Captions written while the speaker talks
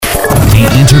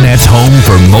Internet's home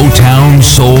for Motown,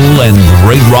 soul, and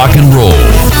great rock and roll.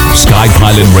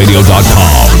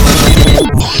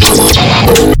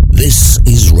 SkyPilotRadio.com. This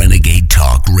is Renegade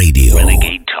Talk Radio.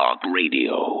 Renegade Talk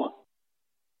Radio.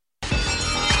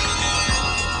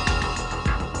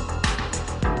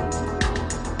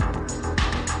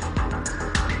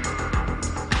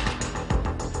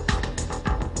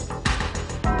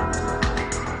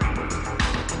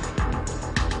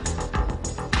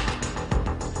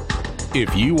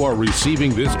 If you are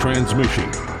receiving this transmission,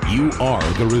 you are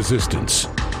the Resistance.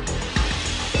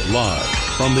 Live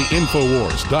from the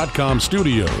Infowars.com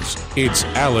studios, it's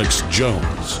Alex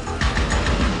Jones.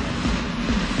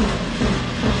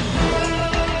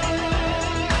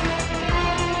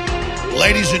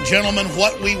 Ladies and gentlemen,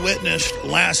 what we witnessed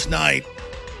last night,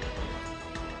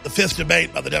 the fifth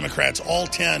debate by the Democrats, all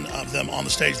 10 of them on the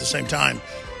stage at the same time,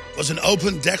 was an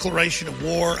open declaration of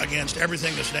war against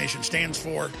everything this nation stands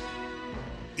for.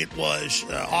 It was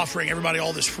offering everybody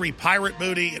all this free pirate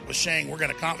booty. It was saying we're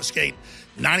going to confiscate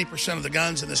 90% of the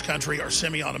guns in this country are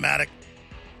semi-automatic.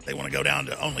 They want to go down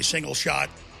to only single shot.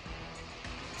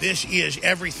 This is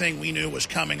everything we knew was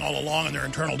coming all along in their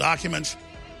internal documents.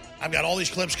 I've got all these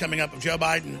clips coming up of Joe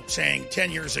Biden saying 10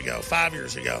 years ago, 5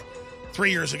 years ago,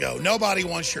 3 years ago, nobody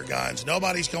wants your guns.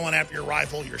 Nobody's going after your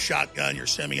rifle, your shotgun, your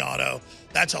semi-auto.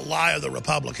 That's a lie of the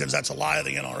Republicans. That's a lie of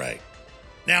the NRA.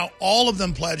 Now, all of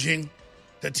them pledging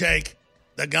to take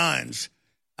the guns,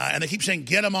 and they keep saying,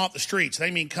 get them off the streets.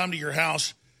 They mean come to your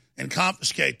house and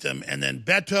confiscate them. And then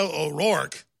Beto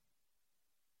O'Rourke,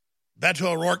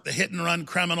 the hit-and-run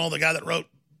criminal, the guy that wrote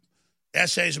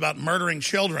essays about murdering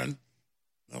children,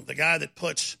 the guy that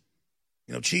puts,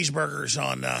 cheeseburgers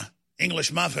on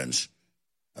English muffins,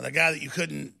 the guy that you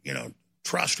couldn't,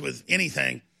 trust with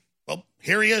anything. Well,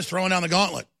 here he is throwing down the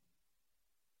gauntlet.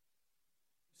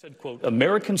 Said, quote,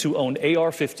 Americans who own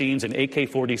AR-15s and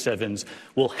AK-47s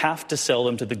will have to sell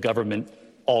them to the government,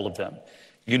 all of them.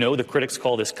 The critics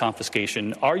call this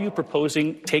confiscation. Are you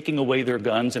proposing taking away their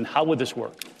guns, and how would this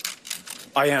work?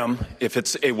 I am. If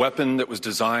it's a weapon that was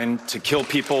designed to kill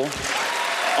people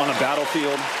on a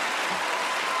battlefield,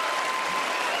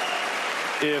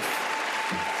 if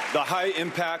the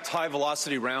high-impact,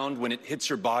 high-velocity round, when it hits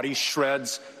your body,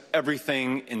 shreds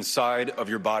everything inside of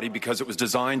your body because it was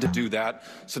designed to do that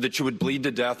so that you would bleed to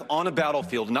death on a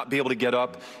battlefield and not be able to get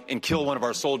up and kill one of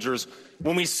our soldiers.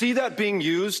 When we see that being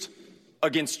used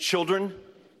against children,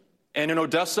 and in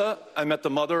Odessa, I met the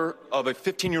mother of a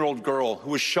 15-year-old girl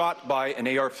who was shot by an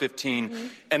AR-15,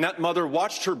 and that mother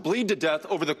watched her bleed to death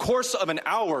over the course of an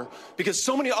hour because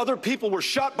so many other people were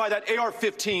shot by that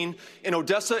AR-15 in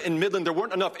Odessa and Midland. There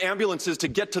weren't enough ambulances to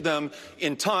get to them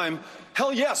in time.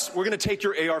 Hell yes, we're going to take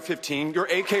your AR-15, your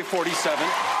AK-47.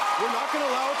 We're not going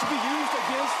to allow it to be used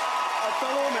against our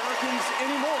fellow Americans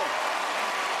anymore.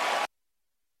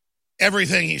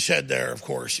 Everything he said there, of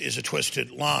course, is a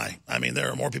twisted lie. I mean,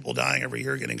 there are more people dying every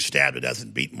year getting stabbed to death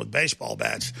and beaten with baseball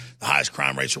bats. The highest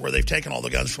crime rates are where they've taken all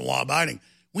the guns from law-abiding.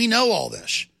 We know all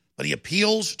this, but he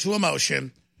appeals to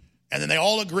emotion, and then they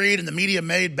all agreed, and the media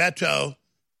made Beto,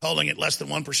 polling at less than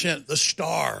 1%, the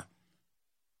star.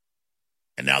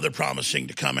 And now they're promising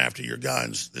to come after your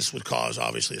guns. This would cause,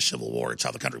 obviously, a civil war. It's how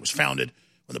the country was founded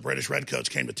when the British Redcoats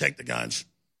came to take the guns.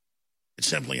 It's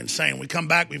simply insane. When we come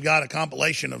back, we've got a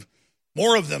compilation of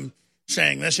more of them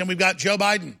saying this, and we've got Joe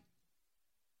Biden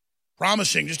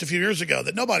promising just a few years ago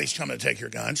that nobody's coming to take your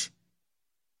guns.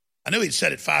 I knew he'd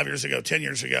said it 5 years ago, 10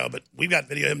 years ago, but we've got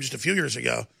video of him just a few years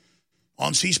ago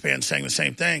on C-SPAN saying the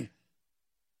same thing.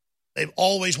 They've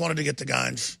always wanted to get the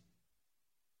guns.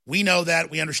 We know that.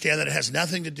 We understand that it has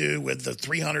nothing to do with the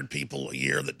 300 people a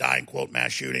year that die in, quote,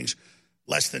 mass shootings.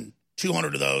 Less than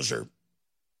 200 of those are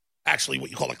actually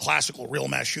what you call a classical real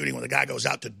mass shooting when the guy goes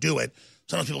out to do it.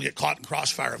 Sometimes people get caught in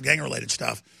crossfire of gang-related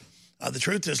stuff. The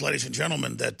truth is, ladies and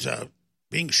gentlemen, that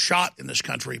being shot in this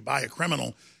country by a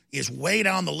criminal is way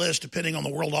down the list, depending on the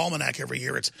World Almanac every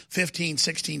year. It's 15th,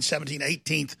 16th, 17th,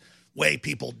 18th way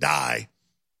people die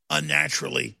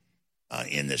unnaturally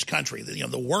in this country.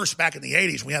 The worst back in the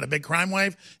 80s, we had a big crime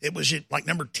wave. It was at like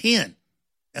number 10.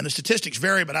 And the statistics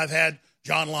vary, but I've had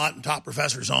John Lott and top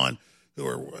professors on who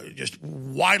are just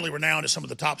widely renowned as some of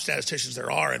the top statisticians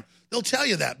there are, and they'll tell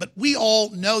you that. But we all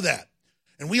know that.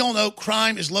 And we all know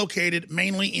crime is located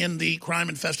mainly in the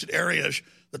crime-infested areas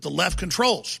that the left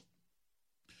controls.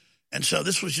 And so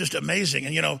this was just amazing.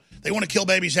 And, they want to kill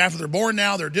babies after they're born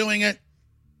now. They're doing it.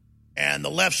 And the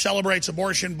left celebrates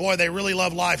abortion. Boy, they really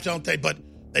love life, don't they? But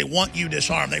they want you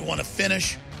disarmed. They want to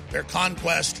finish their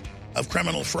conquest of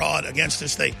criminal fraud against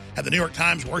us. They have the New York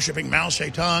Times worshiping Mao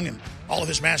Zedong and all of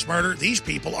his mass murder. These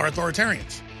people are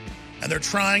authoritarians. and they're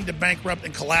trying to bankrupt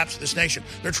and collapse this nation.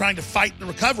 They're trying to fight the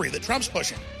recovery that Trump's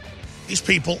pushing. These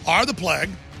people are the plague.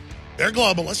 They're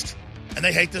globalists, and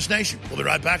they hate this nation. We'll be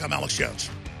right back. I'm Alex Jones.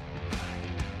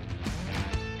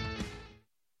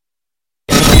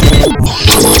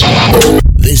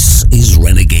 This is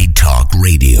Renegade Talk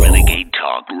Radio. Renegade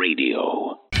Talk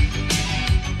Radio.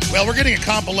 Well, we're getting a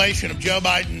compilation of Joe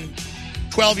Biden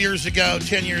 12 years ago,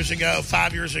 10 years ago,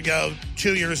 5 years ago,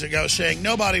 2 years ago, saying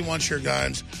nobody wants your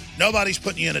guns. Nobody's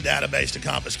putting you in a database to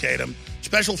confiscate them.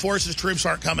 Special forces troops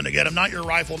aren't coming to get them. Not your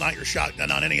rifle, not your shotgun,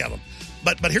 not any of them.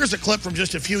 But here's a clip from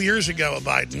just a few years ago of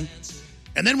Biden.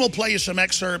 And then we'll play you some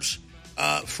excerpts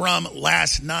from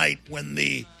last night when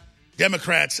the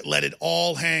Democrats let it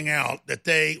all hang out that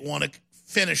they want to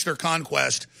finish their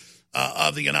conquest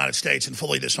of the United States and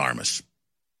fully disarm us.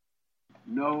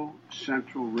 No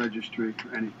central registry for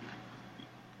anything.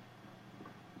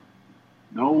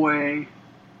 No way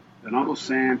that Uncle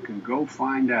Sam can go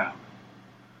find out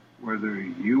whether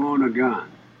you own a gun,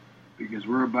 because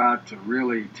we're about to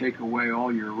really take away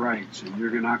all your rights and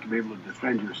you're not going to be able to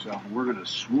defend yourself. And we're going to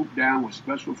swoop down with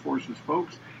Special Forces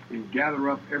folks and gather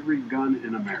up every gun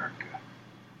in America.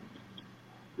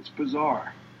 It's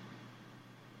bizarre.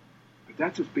 But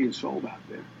that's what's being sold out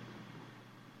there.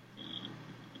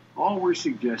 All we're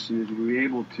suggesting is we're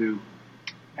able to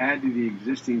add to the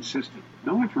existing system.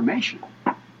 No information.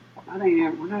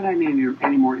 We're not adding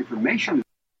any more information.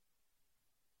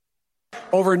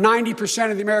 Over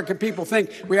 90% of the American people think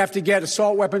we have to get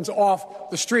assault weapons off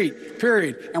the street,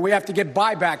 period. And we have to get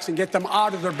buybacks and get them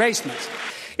out of their basements.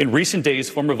 In recent days,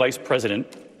 former Vice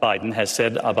President Biden has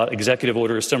said about executive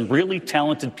orders, some really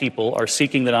talented people are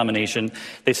seeking the nomination.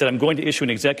 They said, I'm going to issue an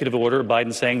executive order.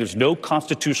 Biden saying there's no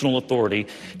constitutional authority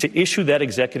to issue that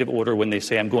executive order when they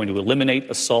say I'm going to eliminate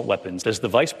assault weapons. Does the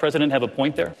vice president have a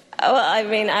point there? Well, I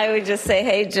mean, I would just say,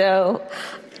 hey, Joe,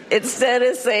 instead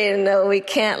of saying no, we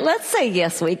can't, let's say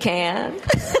yes, we can.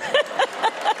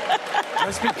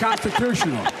 Let's be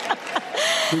constitutional.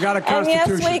 We got a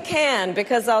constitution. And yes, we can,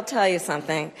 because I'll tell you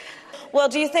something. Well,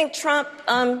 do you think Trump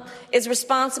is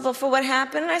responsible for what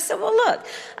happened? And I said, well, look,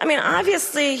 I mean,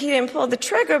 obviously he didn't pull the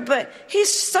trigger, but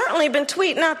he's certainly been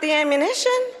tweeting out the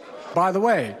ammunition. By the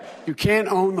way, you can't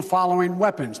own the following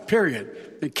weapons,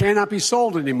 period. They cannot be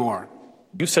sold anymore.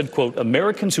 You said, quote,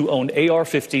 Americans who own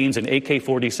AR-15s and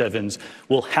AK-47s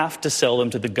will have to sell them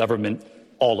to the government,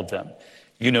 all of them.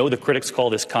 You know the critics call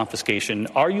this confiscation.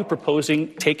 Are you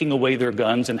proposing taking away their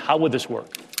guns, and how would this work?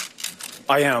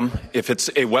 I am. If it's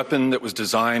a weapon that was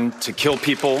designed to kill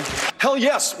people, hell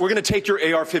yes, we're going to take your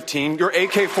AR-15, your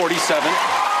AK-47. We're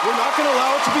not going to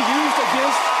allow it to be used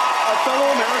against our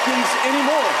fellow Americans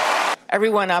anymore.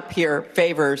 Everyone up here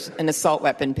favors an assault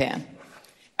weapon ban.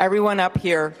 Everyone up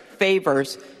here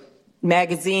favors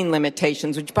magazine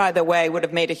limitations, which, by the way, would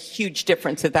have made a huge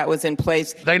difference if that was in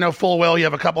place. They know full well you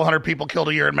have a couple hundred people killed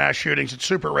a year in mass shootings. It's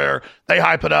super rare. They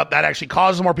hype it up. That actually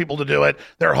causes more people to do it.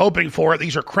 They're hoping for it.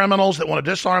 These are criminals that want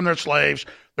to disarm their slaves.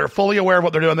 They're fully aware of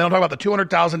what they're doing. They don't talk about the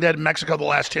 200,000 dead in Mexico the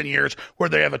last 10 years, where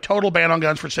they have a total ban on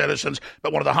guns for citizens,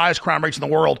 but one of the highest crime rates in the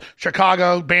world.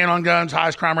 Chicago, ban on guns,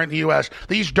 highest crime rate in the U.S.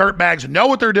 These dirtbags know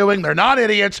what they're doing. They're not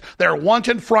idiots. They're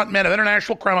wanton frontmen of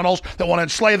international criminals that want to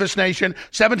enslave this nation.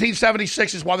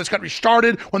 1776 is why this country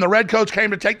started, when the Redcoats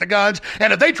came to take the guns.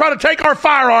 And if they try to take our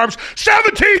firearms,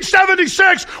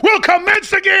 1776 will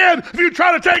commence again if you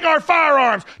try to take our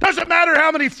firearms. Doesn't matter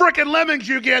how many frickin' lemmings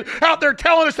you get out there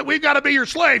telling us that we've got to be your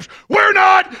slaves. We're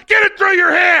not. Get it through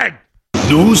your head.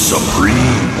 New Supreme.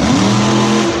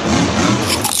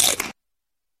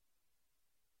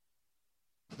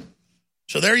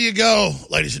 So there you go,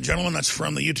 ladies and gentlemen. That's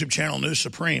from the YouTube channel New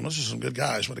Supreme. Those are some good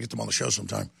guys. Want to get them on the show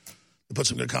sometime. They put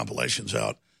some good compilations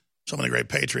out. So many great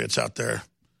patriots out there.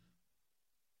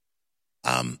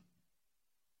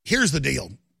 Here's the deal.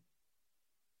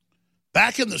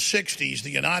 Back in the 60s,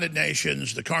 the United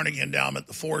Nations, the Carnegie Endowment,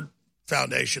 the Ford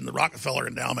Foundation, the Rockefeller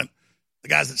Endowment, the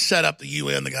guys that set up the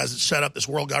UN, the guys that set up this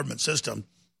world government system,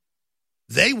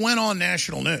 they went on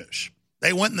national news.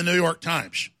 They went in the New York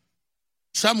Times.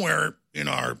 Somewhere in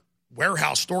our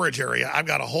warehouse storage area, I've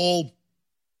got a whole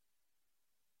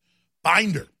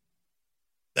binder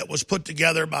that was put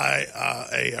together by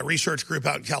a research group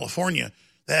out in California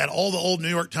that had all the old New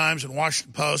York Times and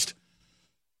Washington Post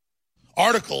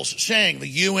articles saying the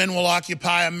UN will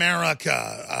occupy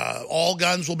America, all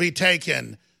guns will be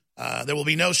taken, there will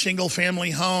be no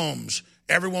single-family homes,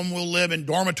 everyone will live in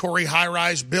dormitory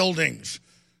high-rise buildings,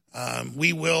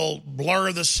 we will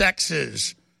blur the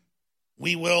sexes,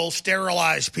 we will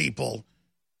sterilize people.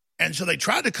 And so they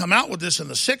tried to come out with this in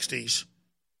the 60s,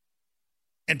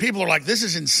 and people are like, this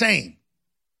is insane.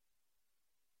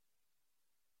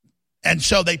 And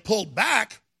so they pulled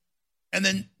back, and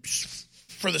then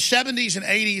for the 70s and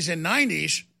 80s and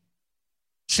 90s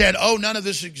said, oh, none of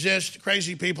this exists.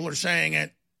 Crazy people are saying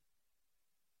it.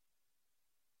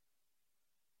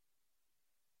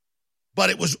 But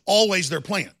it was always their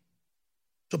plan.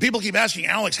 So people keep asking,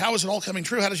 Alex, how is it all coming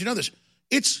true? How did you know this?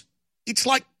 It's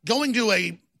like going to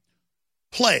a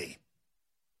play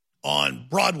on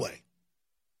Broadway,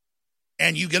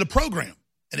 and you get a program,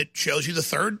 and it shows you the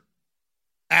third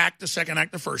act, the second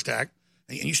act, the first act,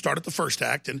 and you start at the first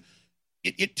act, and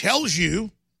it tells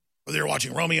you whether you're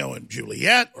watching Romeo and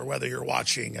Juliet or whether you're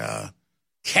watching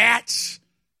Cats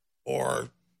or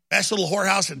Best Little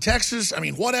Whorehouse in Texas. I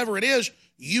mean, whatever it is,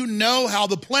 you know how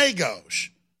the play goes.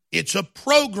 It's a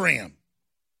program.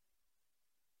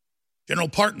 General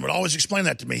Parton would always explain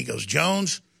that to me. He goes,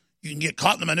 Jones, you can get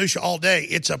caught in the minutia all day.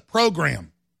 It's a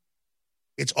program.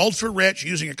 It's ultra-rich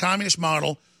using a communist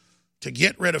model to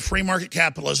get rid of free market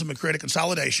capitalism and create a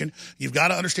consolidation. You've got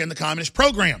to understand the communist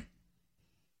program.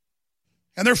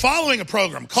 And they're following a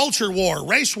program, culture war,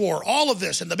 race war, all of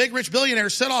this. And the big rich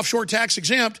billionaires set offshore tax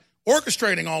exempt,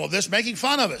 orchestrating all of this, making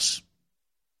fun of us.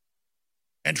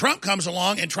 And Trump comes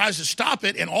along and tries to stop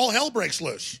it, and all hell breaks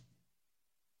loose.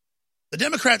 The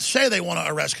Democrats say they want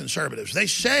to arrest conservatives. They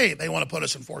say they want to put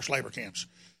us in forced labor camps.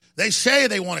 They say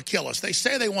they want to kill us. They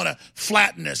say they want to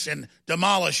flatten us and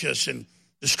demolish us and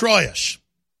destroy us.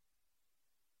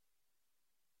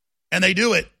 And they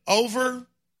do it over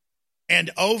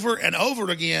and over and over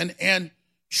again. And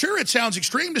sure, it sounds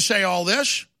extreme to say all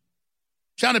this.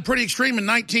 Sounded pretty extreme in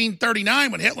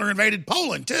 1939 when Hitler invaded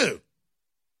Poland, too.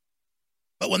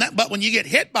 But when you get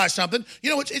hit by something,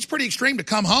 you know, it's pretty extreme to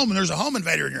come home and there's a home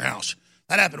invader in your house.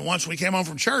 That happened once when we came home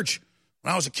from church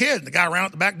when I was a kid. And the guy ran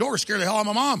out the back door, scared the hell out of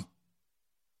my mom.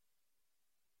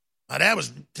 My dad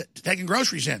was taking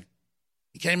groceries in.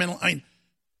 He came in,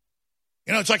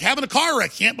 it's like having a car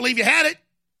wreck. You can't believe you had it.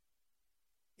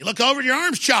 You look over and your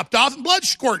arm's chopped off and blood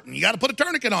squirting. You got to put a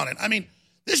tourniquet on it.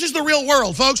 This is the real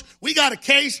world, folks. We got a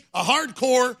case, a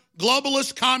hardcore,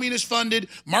 globalist, communist-funded,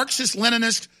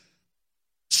 Marxist-Leninist,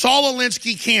 Saul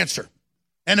Alinsky cancer.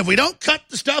 And if we don't cut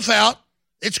the stuff out,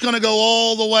 it's going to go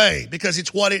all the way because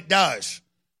it's what it does.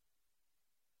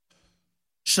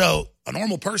 So a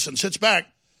normal person sits back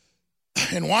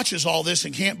and watches all this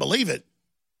and can't believe it.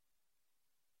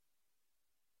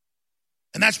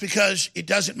 And that's because it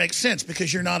doesn't make sense,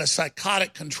 because you're not a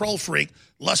psychotic control freak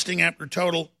lusting after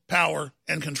total power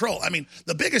and control.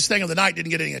 The biggest thing of the night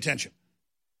didn't get any attention.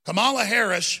 Kamala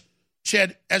Harris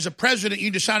said, as a president, you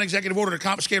just sign an executive order to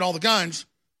confiscate all the guns.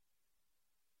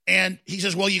 And he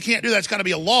says, well, you can't do that. It's got to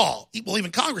be a law. Well,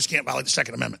 even Congress can't violate the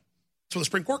Second Amendment. That's where the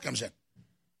Supreme Court comes in.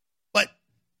 But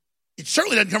it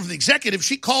certainly doesn't come from the executive.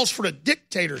 She calls for a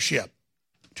dictatorship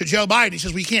to Joe Biden. He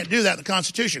says, we can't do that in the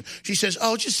Constitution. She says,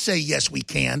 oh, just say yes, we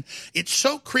can. It's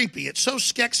so creepy. It's so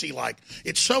Skeksis-like.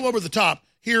 It's so over the top.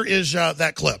 Here is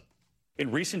that clip.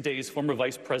 In recent days, former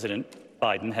Vice President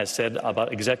Biden has said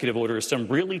about executive orders, some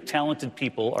really talented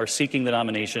people are seeking the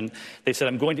nomination. They said,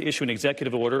 I'm going to issue an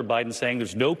executive order. Biden saying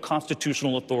there's no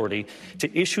constitutional authority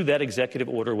to issue that executive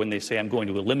order when they say I'm going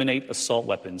to eliminate assault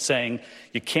weapons, saying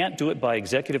you can't do it by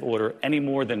executive order any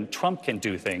more than Trump can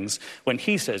do things when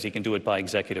he says he can do it by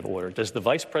executive order. Does the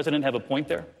vice president have a point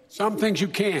there? Some things you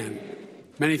can,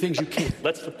 many things you can't.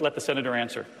 Let's let the senator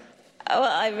answer. Well,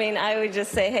 I would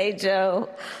just say, hey, Joe,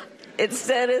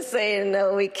 instead of saying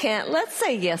no, we can't, let's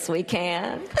say yes, we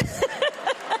can.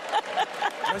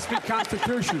 Let's be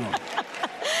constitutional.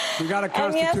 We got a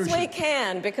constitution. And yes, we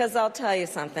can, because I'll tell you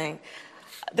something.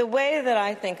 The way that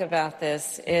I think about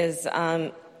this is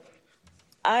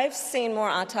I've seen more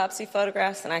autopsy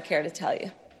photographs than I care to tell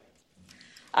you.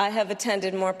 I have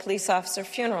attended more police officer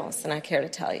funerals than I care to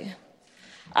tell you.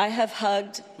 I have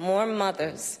hugged more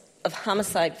mothers of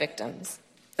homicide victims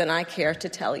than I care to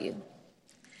tell you.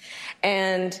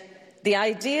 And the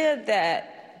idea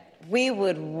that we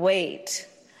would wait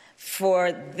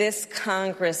for this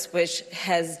Congress, which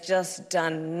has just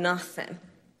done nothing,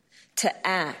 to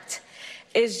act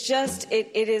is just,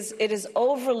 it is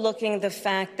overlooking the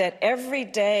fact that every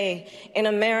day in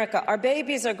America, our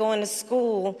babies are going to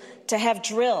school to have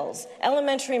drills,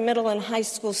 elementary, middle, and high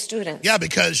school students. Yeah,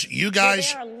 because you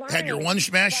guys had your one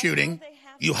mass shooting,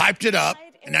 you hyped it up,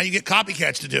 and now you get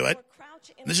copycats to do it.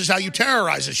 And this is how you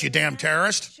terrorize us, you damn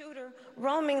terrorist.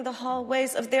 Roaming the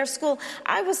hallways of their school.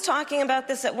 I was talking about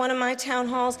this at one of my town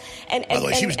halls. And by the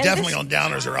way, she was definitely on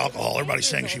downers or alcohol. Everybody's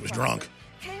saying she was drunk.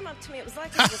 Came up to me. It was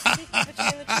like it was a secret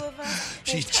between the two of us.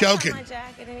 She's choking. My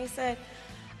jacket, and he said,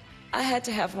 I had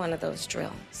to have one of those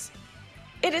drills.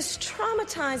 It is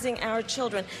traumatizing our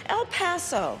children. El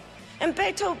Paso, And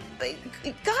Beto,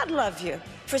 God love you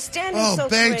for standing so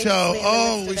Beto,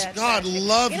 courageously. God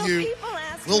love you. People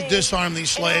ask We'll me, disarm these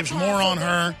slaves. More on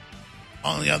her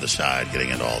on the other side,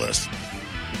 getting into all this.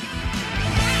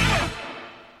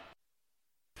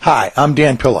 Hi, I'm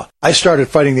Dan Pilla. I started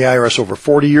fighting the IRS over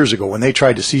 40 years ago when they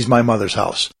tried to seize my mother's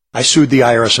house. I sued the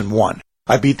IRS and won.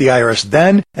 I beat the IRS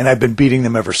then, and I've been beating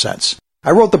them ever since.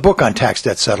 I wrote the book on tax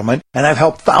debt settlement, and I've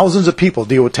helped thousands of people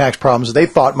deal with tax problems they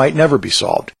thought might never be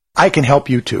solved. I can help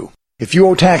you too. If you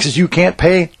owe taxes you can't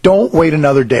pay, don't wait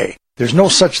another day. There's no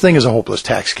such thing as a hopeless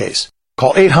tax case.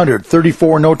 Call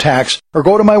 800-34-NO-TAX or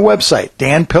go to my website,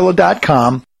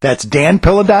 danpilla.com. That's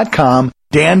danpilla.com,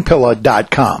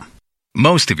 danpilla.com.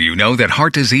 Most of you know that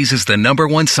heart disease is the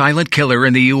 #1 silent killer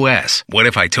in the U.S. What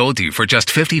if I told you for just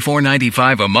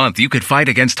 $54.95 a month you could fight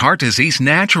against heart disease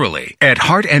naturally? At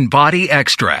Heart and Body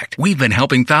Extract, we've been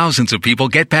helping thousands of people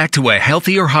get back to a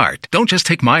healthier heart. Don't just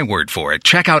take my word for it.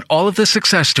 Check out all of the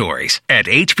success stories at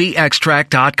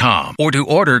hbextract.com, or to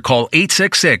order, call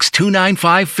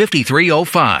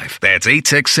 866-295-5305. That's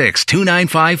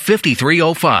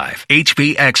 866-295-5305.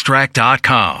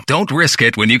 hbextract.com. Don't risk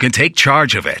it when you can take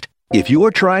charge of it. If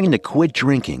you're trying to quit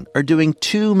drinking or doing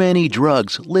too many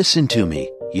drugs, listen to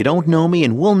me. You don't know me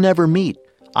and we'll never meet.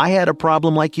 I had a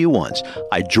problem like you once.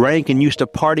 I drank and used to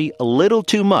party a little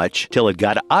too much till it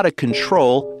got out of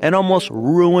control and almost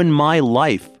ruined my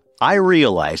life. I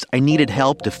realized I needed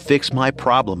help to fix my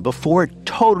problem before it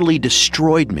totally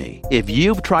destroyed me. If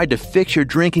you've tried to fix your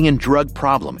drinking and drug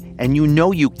problem and you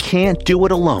know you can't do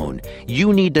it alone,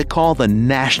 you need to call the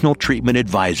National Treatment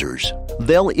Advisors.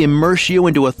 They'll immerse you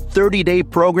into a 30-day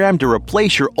program to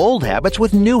replace your old habits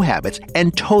with new habits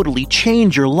and totally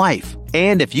change your life.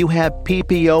 And if you have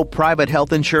PPO private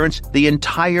health insurance, the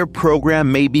entire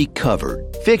program may be covered.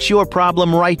 Fix your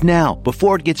problem right now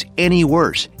before it gets any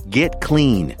worse. Get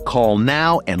clean. Call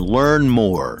now and learn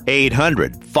more.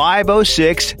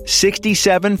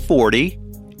 800-506-6740.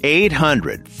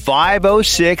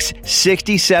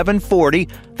 800-506-6740.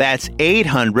 That's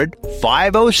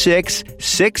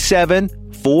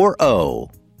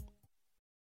 800-506-6740.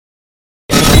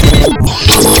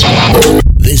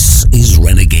 This is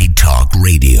Renegade Talk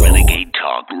Radio. Renegade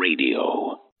Talk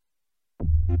Radio.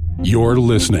 You're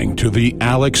listening to The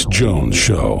Alex Jones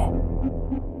Show.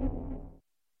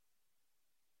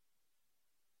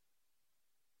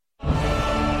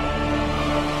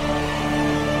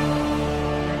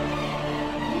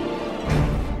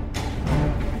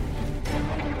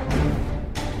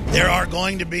 There are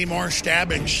going to be more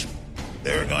stabbings.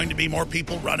 There are going to be more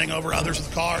people running over others with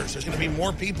cars. There's going to be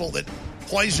more people that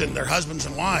poison their husbands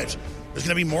and wives. There's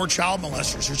going to be more child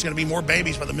molesters. There's going to be more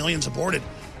babies by the millions aborted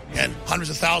and hundreds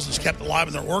of thousands kept alive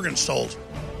and their organs sold.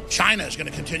 China is going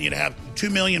to continue to have 2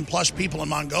 million plus people in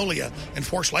Mongolia in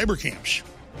forced labor camps.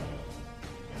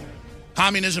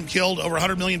 Communism killed over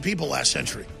 100 million people last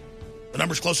century. The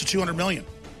number's close to 200 million.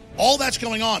 All that's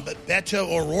going on, but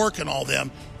Beto O'Rourke and all them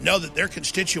know that their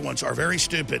constituents are very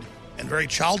stupid and very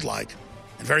childlike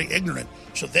and very ignorant,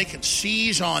 so they can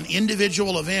seize on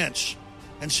individual events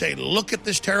and say, look at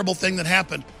this terrible thing that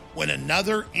happened, when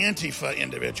another Antifa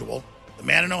individual, the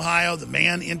man in Ohio, the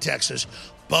man in Texas,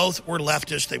 both were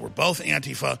leftists. They were both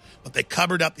Antifa, but they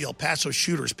covered up the El Paso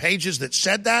shooters' pages that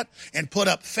said that and put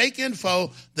up fake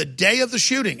info the day of the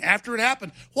shooting after it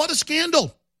happened. What a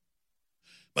scandal.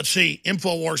 But see,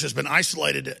 InfoWars has been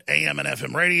isolated to AM and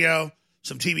FM radio,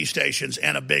 some TV stations,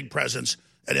 and a big presence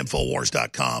at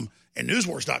Infowars.com and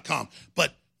Newswars.com,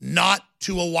 but not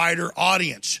to a wider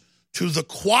audience. To the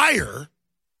choir,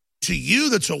 to you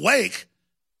that's awake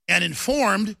and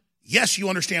informed, yes, you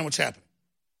understand what's happening.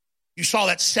 You saw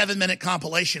that 7-minute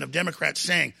compilation of Democrats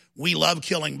saying, we love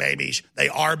killing babies. They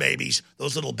are babies,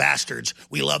 those little bastards.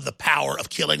 We love the power of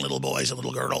killing little boys and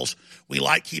little girls. We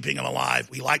like keeping them alive.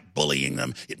 We like bullying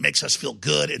them. It makes us feel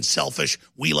good and selfish.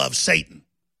 We love Satan.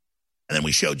 And then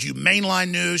we showed you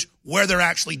mainline news where they're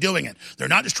actually doing it. They're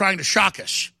not just trying to shock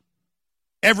us.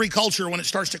 Every culture, when it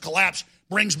starts to collapse,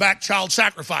 brings back child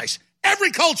sacrifice.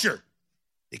 Every culture.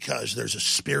 Because there's a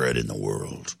spirit in the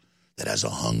world that has a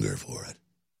hunger for it.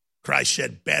 Christ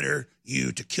said, better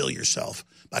you to kill yourself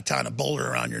by tying a boulder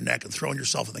around your neck and throwing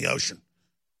yourself in the ocean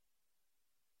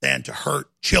than to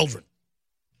hurt children.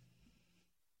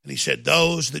 And he said,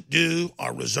 those that do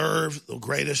are reserved the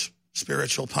greatest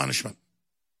spiritual punishment.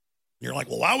 And you're like,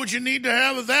 well, why would you need to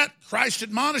have that? Christ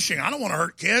admonishing. I don't want to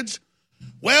hurt kids.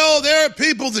 Well, there are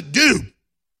people that do.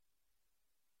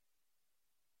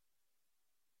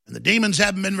 And the demons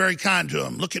haven't been very kind to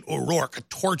him. Look at O'Rourke, a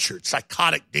tortured,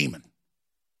 psychotic demon.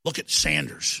 Look at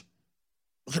Sanders.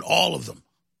 Look at all of them.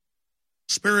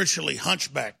 Spiritually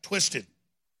hunchbacked, twisted.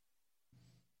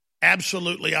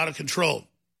 absolutely out of control.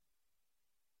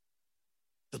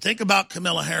 So think about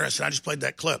Kamala Harris, and I just played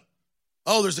that clip.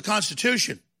 Oh, there's the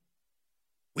Constitution.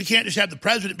 We can't just have the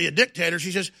president be a dictator.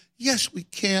 She says, yes, we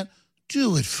can.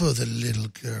 Do it for the little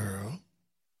girl.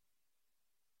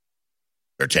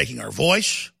 They're taking our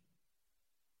voice.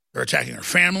 They're attacking our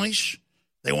families.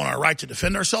 They want our right to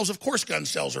defend ourselves. Of course, gun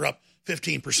sales are up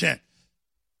 15%.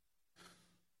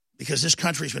 Because this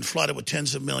country's been flooded with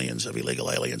tens of millions of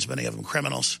illegal aliens, many of them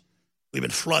criminals. We've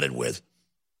been flooded with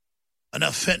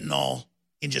enough fentanyl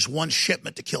in just one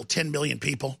shipment to kill 10 million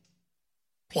people.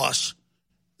 Plus,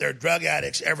 there are drug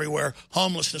addicts everywhere.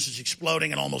 Homelessness is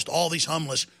exploding, and almost all these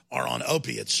homeless are on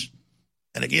opiates.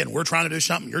 And again, we're trying to do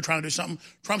something. You're trying to do something.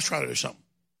 Trump's trying to do something.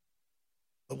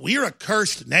 But we're a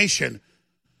cursed nation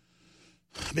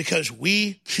because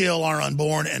we kill our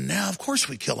unborn, and now, of course,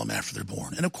 we kill them after they're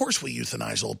born. And, of course, we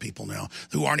euthanize old people now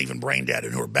who aren't even brain dead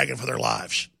and who are begging for their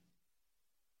lives.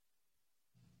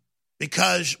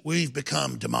 Because we've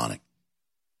become demonic.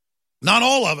 Not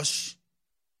all of us,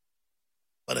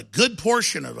 but a good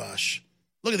portion of us.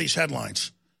 Look at these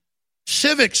headlines.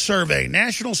 Civic Survey,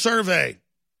 National Survey,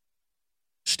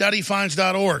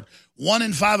 studyfinds.org. 1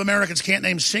 in 5 Americans can't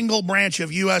name a single branch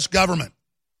of U.S. government.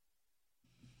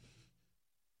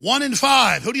 1 in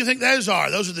 5. Who do you think those are?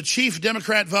 Those are the chief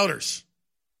Democrat voters.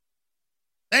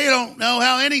 They don't know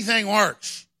how anything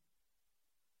works.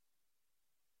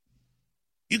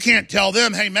 You can't tell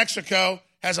them, hey, Mexico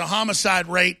has a homicide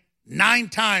rate 9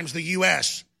 times the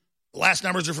U.S. The last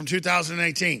numbers are from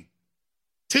 2018.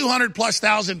 200+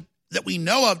 thousand that we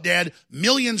know of dead,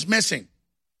 millions missing.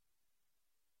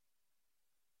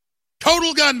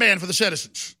 Total gun ban for the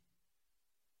citizens.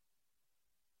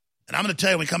 And I'm going to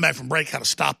tell you when we come back from break how to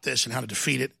stop this and how to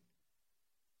defeat it.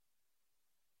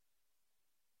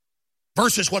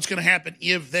 Versus what's going to happen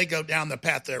if they go down the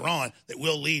path they're on that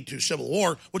will lead to civil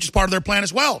war, which is part of their plan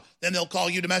as well. Then they'll call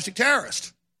you domestic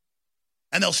terrorists.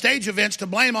 And they'll stage events to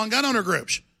blame on gun owner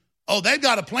groups. Oh, they've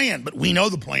got a plan, but we know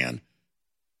the plan.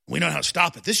 We know how to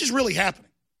stop it. This is really happening.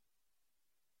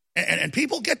 And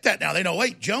people get that now. They know,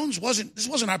 wait, this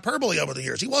wasn't hyperbole over the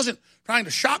years. He wasn't trying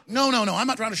to shock. No. I'm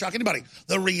not trying to shock anybody.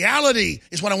 The reality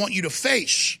is what I want you to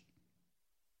face.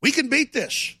 We can beat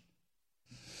this.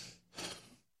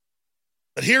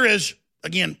 But here is,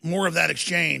 again, more of that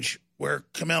exchange where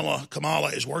Kamala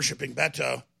is worshiping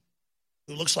Beto,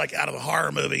 who looks like out of a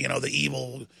horror movie, the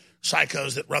evil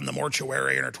psychos that run the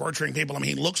mortuary and are torturing people. I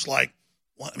mean, he looks like,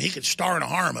 he could star in a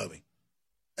horror movie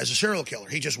as a serial killer.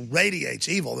 He just radiates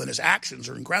evil, and his actions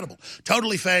are incredible.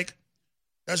 Totally fake.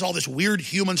 Does all this weird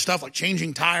human stuff like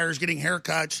changing tires, getting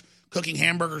haircuts, cooking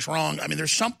hamburgers wrong. I mean,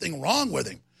 there's something wrong with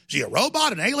him. Is he a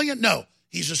robot, an alien? No,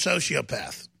 he's a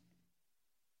sociopath.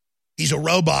 He's a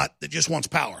robot that just wants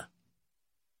power.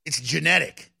 It's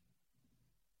genetic.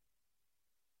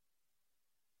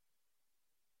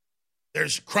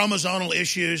 There's chromosomal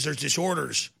issues. There's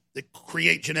disorders that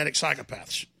create genetic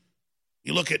psychopaths.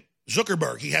 You look at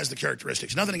Zuckerberg, he has the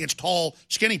characteristics. Nothing against tall,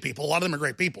 skinny people. A lot of them are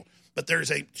great people. But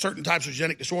there's certain types of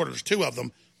genetic disorders, 2 of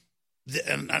them,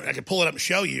 and I could pull it up and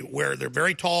show you, where they're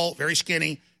very tall, very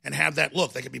skinny, and have that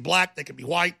look. They could be black, they could be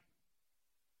white.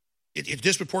 It's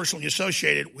disproportionately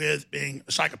associated with being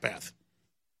a psychopath,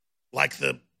 like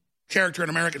the character in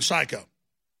American Psycho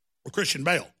or Christian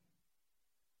Bale.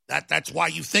 That's why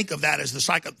you think of that as the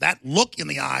psycho. That look in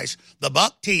the eyes, the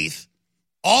buck teeth,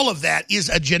 all of that is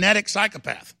a genetic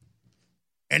psychopath.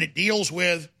 And it deals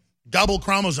with double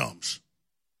chromosomes.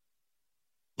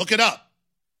 Look it up.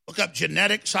 Look up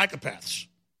genetic psychopaths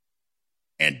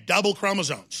and double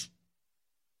chromosomes.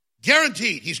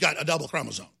 Guaranteed he's got a double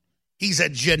chromosome. He's a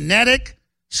genetic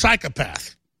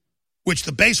psychopath, which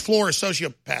the base floor is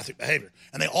sociopathic behavior.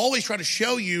 And they always try to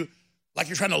show you like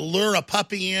you're trying to lure a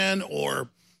puppy in or,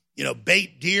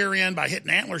 bait deer in by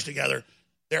hitting antlers together.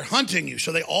 They're hunting you.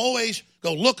 So they always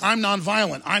go, look, I'm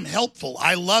nonviolent. I'm helpful.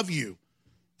 I love you.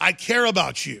 I care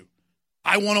about you.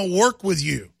 I want to work with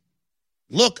you.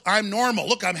 Look, I'm normal.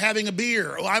 Look, I'm having a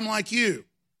beer. Oh, I'm like you.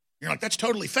 You're like, that's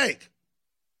totally fake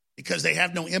because they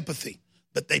have no empathy.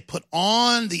 But they put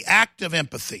on the act of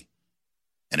empathy.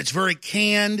 And it's very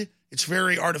canned. It's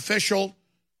very artificial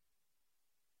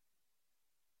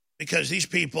because these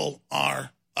people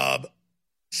are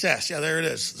obsessed. Yeah, there it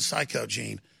is, the psycho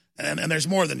gene. And there's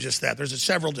more than just that. There's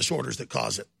several disorders that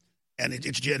cause it. And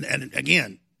and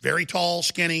again, very tall,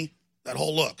 skinny, that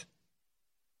whole look.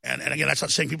 And again, that's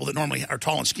not saying people that normally are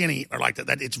tall and skinny are like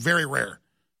that. It's very rare.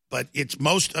 But it's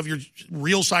most of your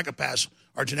real psychopaths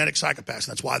are genetic psychopaths. And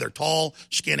that's why they're tall,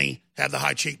 skinny, have the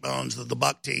high cheekbones, the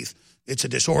buck teeth. It's a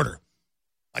disorder.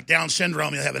 Like Down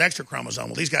syndrome, you'll have an extra chromosome.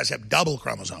 Well, these guys have double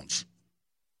chromosomes.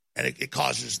 and it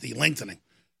causes the lengthening.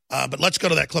 But let's go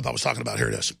to that clip I was talking about. Here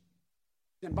it is.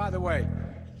 And by the way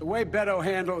Beto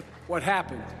handled what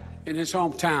happened in his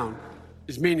hometown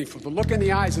is meaningful. To look in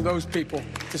the eyes of those people,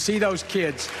 to see those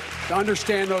kids, to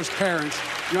understand those parents,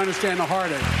 you understand the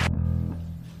heartache.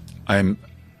 I'm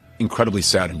incredibly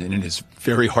saddened, and it is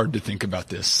very hard to think about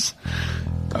this.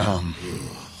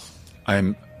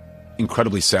 I'm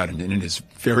incredibly saddened, and it is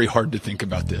very hard to think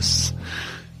about this.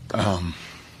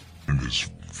 It is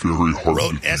very hard.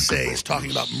 Wrote essays talking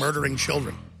about murdering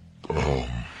children.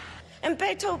 And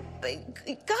Beto,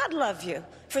 God love you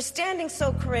for standing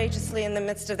so courageously in the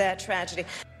midst of that tragedy.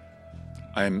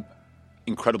 I'm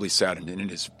incredibly saddened, and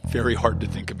it is very hard to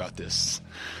think about this.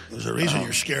 There's a reason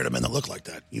you're scared of men that look like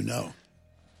that, you know.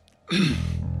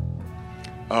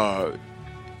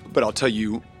 But I'll tell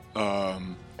you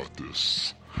about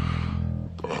this.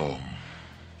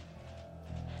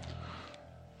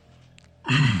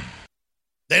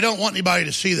 They don't want anybody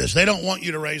to see this. They don't want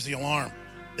you to raise the alarm.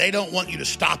 They don't want you to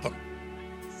stop them.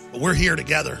 But we're here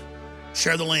together.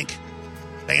 Share the link.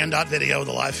 Band.video,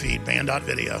 the live feed.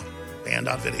 Band.video.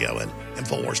 Band.video and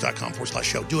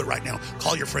Infowars.com/show. Do it right now.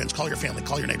 Call your friends. Call your family.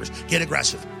 Call your neighbors. Get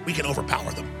aggressive. We can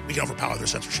overpower them. We can overpower their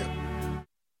censorship.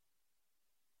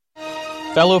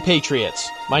 Fellow Patriots,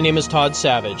 my name is Todd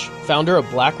Savage, founder of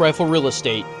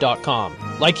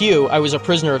BlackRifleRealEstate.com. Like you, I was a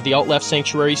prisoner of the alt-left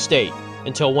sanctuary state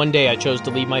until one day I chose to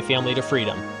lead my family to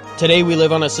freedom. Today we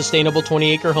live on a sustainable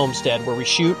 20-acre homestead where we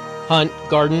shoot, hunt,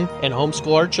 garden, and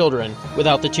homeschool our children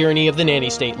without the tyranny of the nanny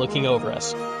state looking over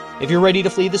us. If you're ready to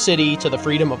flee the city to the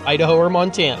freedom of Idaho or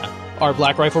Montana, our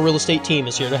Black Rifle Real Estate team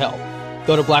is here to help.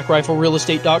 Go to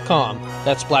BlackRifleRealEstate.com.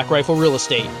 That's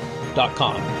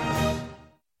BlackRifleRealEstate.com.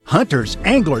 Hunters,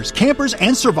 anglers, campers,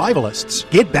 and survivalists.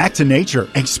 Get back to nature.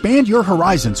 Expand your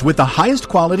horizons with the highest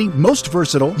quality, most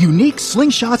versatile, unique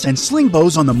slingshots and sling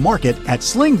bows on the market at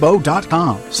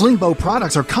slingbow.com. Slingbow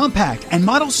products are compact and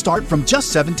models start from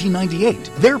just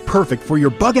 $17.98. They're perfect for your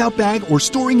bug-out bag or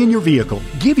storing in your vehicle.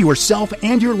 Give yourself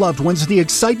and your loved ones the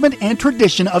excitement and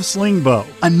tradition of Slingbow,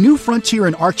 a new frontier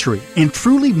in archery and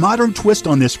truly modern twist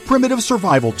on this primitive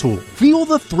survival tool. Feel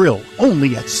the thrill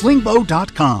only at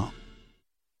slingbow.com.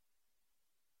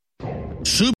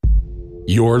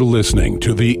 You're listening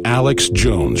to The Alex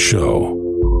Jones Show.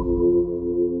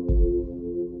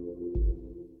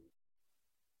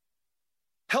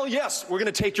 Hell yes, we're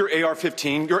going to take your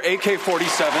AR-15, your AK-47.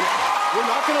 We're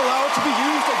not going to allow it to be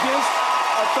used against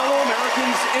our fellow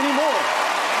Americans anymore.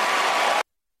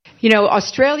 You know,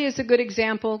 Australia is a good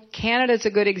example. Canada is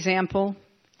a good example.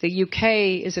 The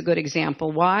UK is a good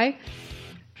example. Why?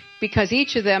 Because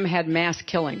each of them had mass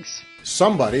killings.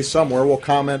 Somebody somewhere will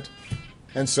comment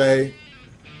and say,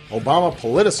 Obama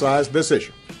politicized this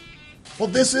issue. Well,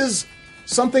 this is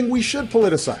something we should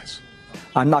politicize.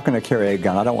 I'm not going to carry a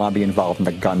gun. I don't want to be involved in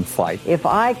a gunfight. If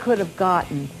I could have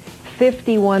gotten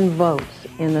 51 votes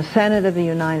in the Senate of the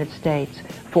United States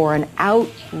for an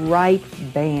outright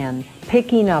ban,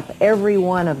 picking up every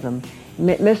one of them,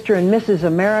 Mr. and Mrs.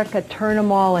 America, turn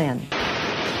them all in.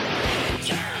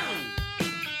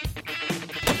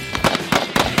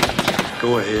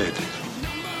 Go ahead.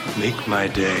 Make my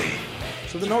day.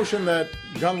 So the notion that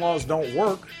gun laws don't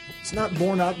work, it's not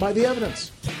borne out by the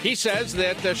evidence. He says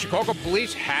that the Chicago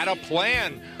police had a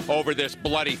plan over this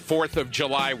bloody 4th of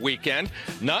July weekend.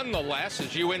 Nonetheless,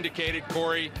 as you indicated,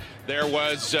 Corey, there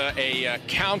was a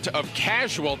count of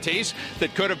casualties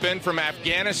that could have been from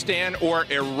Afghanistan or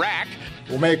Iraq.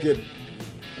 We'll make it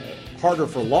harder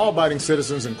for law-abiding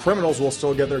citizens, and criminals will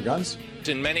still get their guns.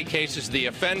 In many cases, the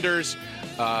offenders,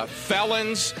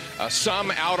 felons,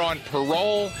 some out on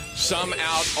parole, some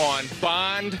out on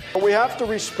bond. We have to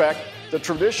respect the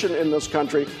tradition in this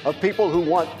country of people who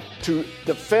want to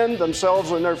defend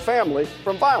themselves and their family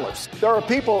from violence. There are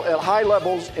people at high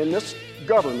levels in this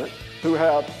government who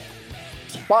have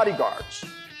bodyguards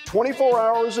 24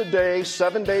 hours a day,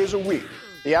 7 days a week.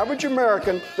 The average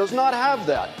American does not have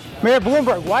that. Mayor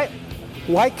Bloomberg,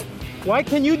 why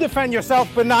can you defend yourself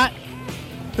but not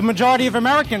the majority of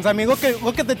Americans? I mean, look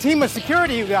at the team of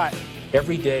security you got.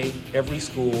 Every day, every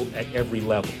school, at every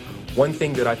level. One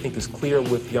thing that I think is clear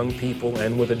with young people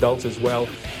and with adults as well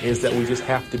is that we just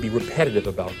have to be repetitive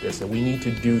about this, and we need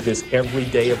to do this every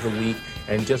day of the week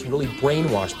and just really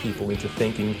brainwash people into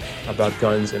thinking about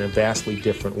guns in a vastly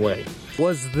different way.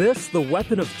 Was this the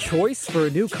weapon of choice for a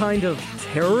new kind of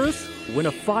terrorist? When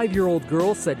a 5-year-old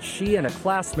girl said she and a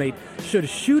classmate should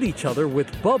shoot each other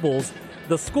with bubbles,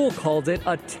 the school called it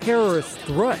a terrorist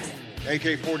threat.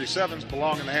 AK-47s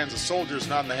belong in the hands of soldiers,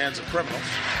 not in the hands of criminals.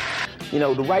 You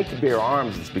know, the right to bear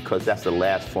arms is because that's the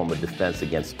last form of defense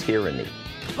against tyranny.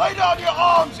 Lay down your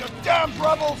arms, you damn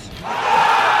rebels!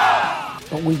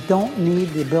 But we don't need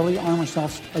the ability to arm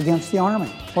ourselves against the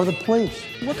Army or the police.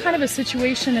 What kind of a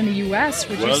situation in the U.S.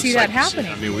 would you see that happening?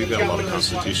 I mean, we've got a lot of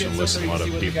constitutionalists and a lot of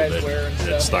people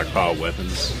that stockpile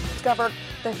weapons. Discovered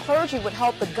the clergy would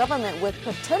help the government with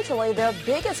potentially their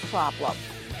biggest problem,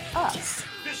 us.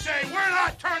 To say we're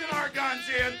not turning our guns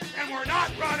in, and we're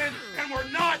not running, and we're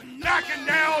not knocking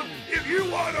down. If you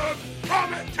want them,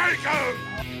 come and take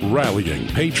them. Rallying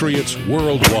patriots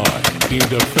worldwide in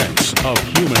defense of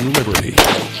human liberty.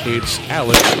 It's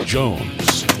Alex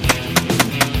Jones.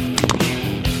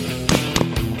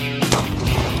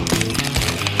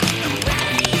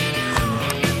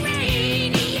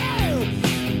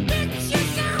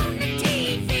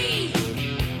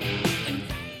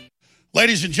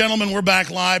 Ladies and gentlemen, we're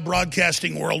back live,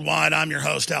 broadcasting worldwide. I'm your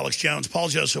host, Alex Jones. Paul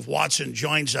Joseph Watson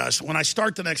joins us. When I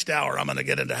start the next hour, I'm going to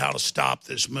get into how to stop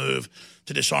this move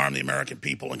to disarm the American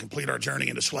people and complete our journey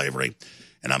into slavery.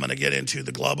 And I'm going to get into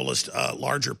the globalist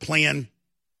larger plan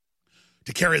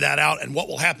to carry that out and what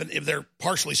will happen if they're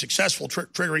partially successful,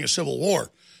 triggering a civil war.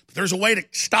 But there's a way to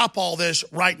stop all this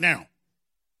right now,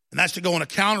 and that's to go on a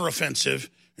counteroffensive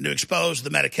and to expose the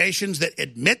medications that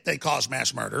admit they cause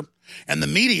mass murder and the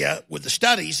media with the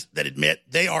studies that admit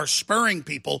they are spurring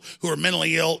people who are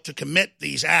mentally ill to commit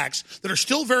these acts that are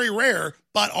still very rare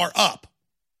but are up.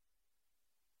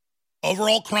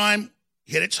 Overall crime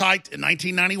hit its height in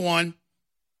 1991.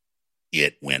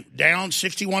 It went down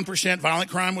 61% violent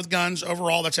crime with guns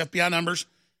overall. That's FBI numbers.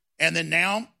 And then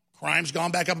now crime's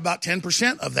gone back up about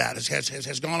 10% of that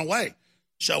has gone away.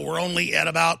 So we're only at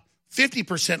about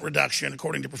 50% reduction,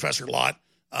 according to Professor Lott,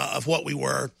 of what we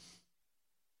were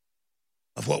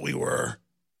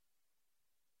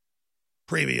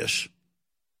previous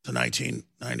to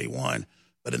 1991.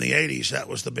 But in the 80s, that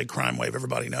was the big crime wave.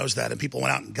 Everybody knows that. And people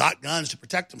went out and got guns to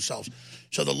protect themselves.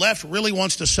 So the left really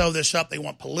wants to sew this up. They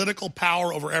want political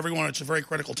power over everyone. It's a very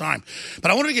critical time.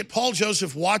 But I wanted to get Paul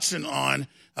Joseph Watson on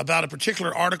about a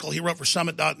particular article he wrote for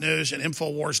Summit.News and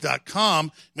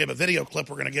Infowars.com. We have a video clip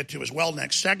we're going to get to as well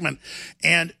next segment.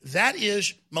 And that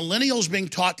is millennials being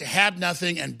taught to have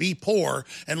nothing and be poor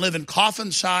and live in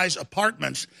coffin-size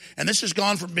apartments. And this has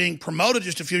gone from being promoted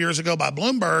just a few years ago by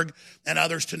Bloomberg and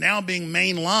others to now being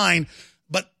mainline.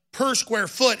 But per square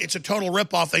foot, it's a total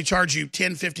ripoff. They charge you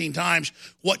 10, 15 times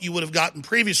what you would have gotten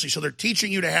previously. So they're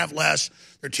teaching you to have less.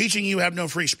 They're teaching you have no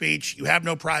free speech. You have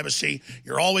no privacy.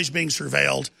 You're always being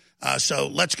surveilled. So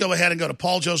let's go ahead and go to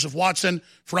Paul Joseph Watson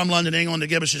from London, England, to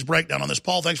give us his breakdown on this.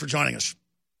 Paul, thanks for joining us.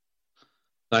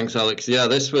 Thanks, Alex. Yeah,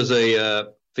 this was a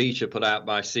feature put out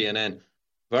by CNN.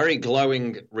 Very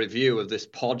glowing review of this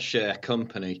PodShare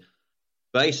company.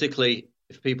 Basically,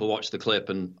 if people watch the clip,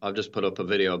 and I've just put up a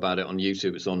video about it on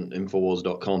YouTube, it's on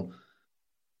Infowars.com.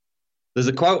 There's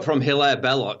a quote from Hilaire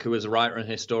Belloc, who is a writer and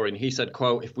historian. He said,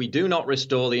 quote, "If we do not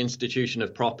restore the institution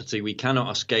of property, we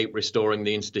cannot escape restoring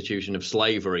the institution of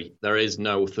slavery. There is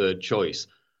no third choice."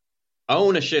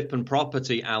 Ownership and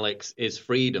property, Alex, is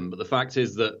freedom. But the fact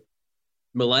is that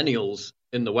millennials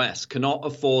in the West cannot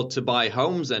afford to buy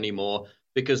homes anymore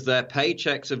because their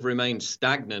paychecks have remained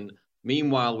stagnant.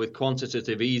 Meanwhile, with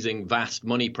quantitative easing, vast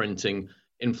money printing,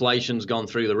 inflation's gone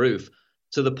through the roof.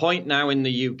 To the point now in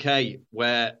the UK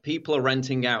where people are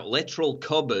renting out literal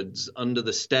cupboards under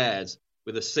the stairs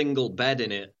with a single bed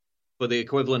in it for the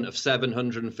equivalent of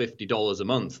 $750 a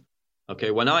month.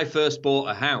 Okay, when I first bought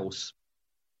a house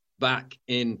back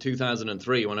in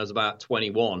 2003, when I was about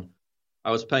 21,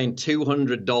 I was paying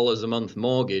 $200 a month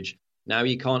mortgage. Now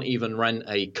you can't even rent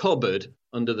a cupboard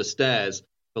under the stairs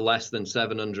for less than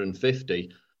 $750.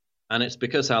 And it's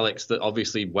because, Alex, that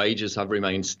obviously wages have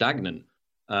remained stagnant.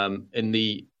 In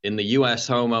the US,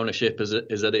 home ownership is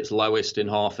at its lowest in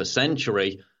half a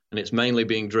century, and it's mainly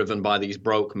being driven by these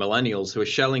broke millennials who are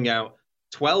shelling out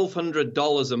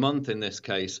 $1,200 a month in this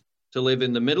case to live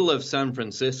in the middle of San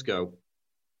Francisco,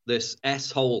 this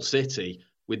S-hole city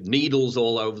with needles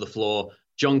all over the floor,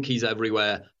 junkies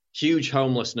everywhere, huge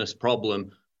homelessness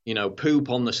problem, poop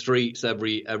on the streets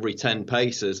every 10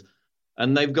 paces,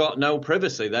 and they've got no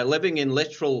privacy. They're living in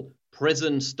literal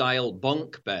prison-style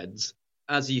bunk beds.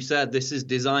 As you said, this is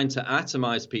designed to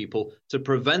atomize people, to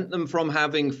prevent them from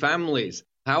having families.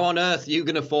 How on earth are you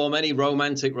going to form any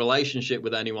romantic relationship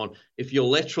with anyone if you're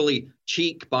literally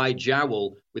cheek by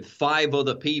jowl with 5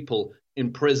 other people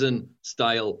in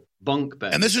prison-style bunk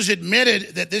beds? And this is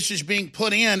admitted that this is being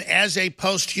put in as a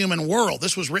post-human world.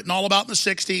 This was written all about in the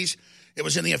 60s. It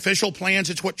was in the official plans.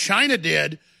 It's what China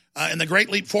did in the Great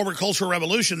Leap Forward Cultural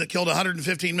Revolution that killed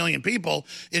 115 million people,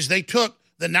 is they took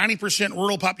the 90%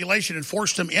 rural population and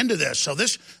forced them into this. So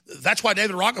that's why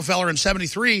David Rockefeller in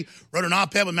 73 wrote an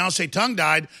op-ed when Mao Zedong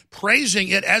died, praising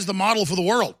it as the model for the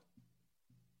world.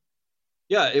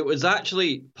 Yeah, it was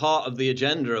actually part of the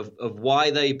agenda of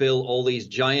why they built all these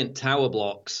giant tower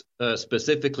blocks,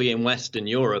 specifically in Western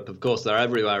Europe. Of course, they're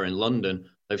everywhere in London.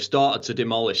 They've started to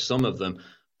demolish some of them.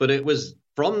 But it was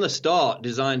from the start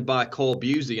designed by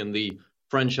Corbusier, the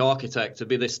French architect, to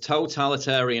be this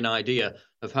totalitarian idea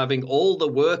of having all the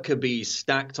worker bees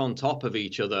stacked on top of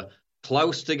each other,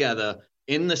 close together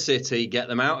in the city, get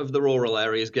them out of the rural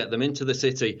areas, get them into the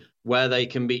city where they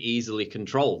can be easily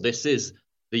controlled. This is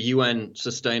the UN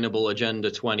Sustainable Agenda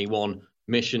 21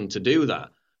 mission to do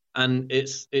that. And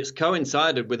it's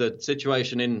coincided with a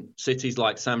situation in cities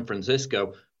like San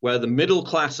Francisco where the middle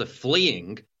class are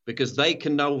fleeing because they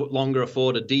can no longer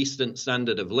afford a decent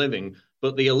standard of living,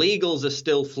 but the illegals are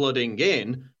still flooding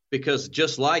in because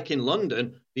just like in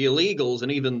London, the illegals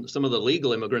and even some of the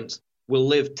legal immigrants will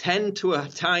live 10 to a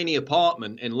tiny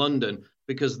apartment in London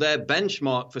because their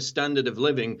benchmark for standard of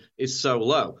living is so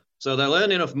low. So they'll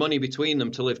earn enough money between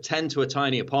them to live 10 to a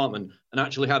tiny apartment and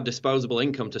actually have disposable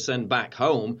income to send back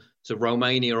home to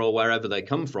Romania or wherever they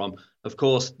come from. Of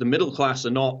course, the middle class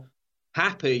are not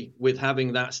happy with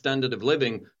having that standard of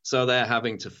living, so they're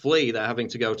having to flee. They're having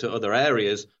to go to other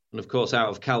areas. And of course, out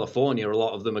of California, a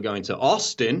lot of them are going to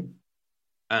Austin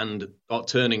and are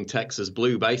turning Texas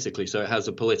blue, basically. So it has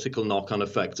a political knock-on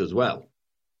effect as well.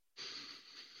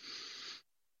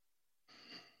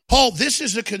 Paul, this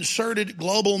is a concerted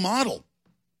global model,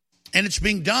 and it's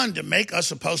being done to make us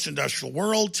a post-industrial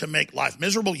world, to make life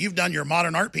miserable. You've done your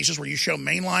modern art pieces where you show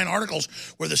mainline articles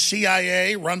where the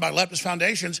CIA, run by leftist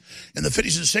foundations in the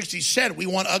 50s and 60s, said, we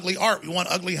want ugly art, we want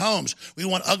ugly homes, we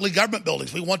want ugly government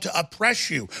buildings, we want to oppress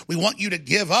you, we want you to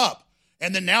give up.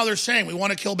 And then now they're saying we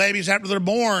want to kill babies after they're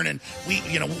born, and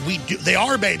they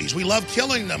are babies. We love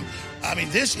killing them. I mean,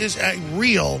 this is a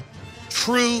real,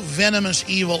 true, venomous,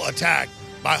 evil attack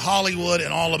by Hollywood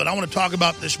and all of it. I want to talk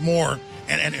about this more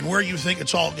and where you think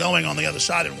it's all going on the other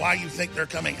side and why you think they're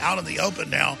coming out in the open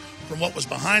now from what was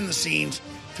behind the scenes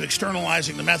to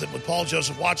externalizing the method. With Paul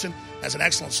Joseph Watson has an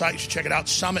excellent site. You should check it out,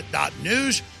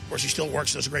 summit.news. Of course, he still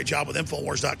works, does a great job with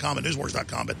Infowars.com and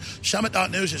Newswars.com, but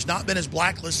summit.news has not been as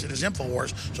blacklisted as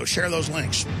Infowars, so share those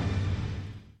links.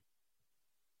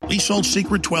 We sold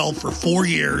Secret 12 for 4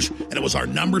 years, and it was our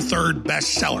number 3rd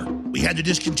bestseller. We had to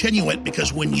discontinue it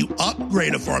because when you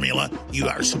upgrade a formula, you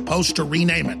are supposed to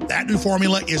rename it. That new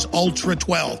formula is Ultra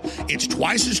 12. It's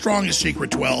twice as strong as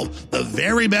Secret 12, the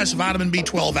very best vitamin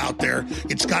B12 out there.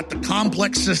 It's got the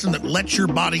complex system that lets your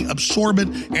body absorb it,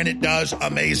 and it does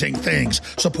amazing things.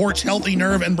 Supports healthy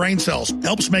nerve and brain cells,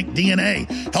 helps make DNA,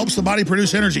 helps the body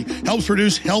produce energy, helps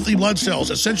produce healthy blood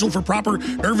cells, essential for proper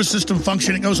nervous system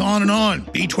function. It goes on and on.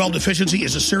 B12 deficiency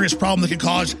is a serious problem that can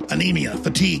cause anemia,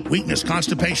 fatigue, weakness,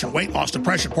 constipation, weight loss,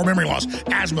 depression, poor memory loss,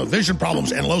 asthma, vision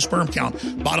problems, and low sperm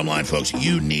count. Bottom line, folks,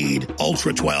 you need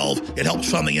Ultra 12. It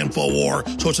helps fund the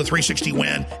InfoWar, so it's a 360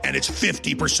 win, and it's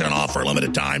 50% off for a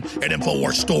limited time at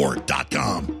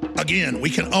InfoWarsStore.com. Again, we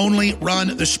can only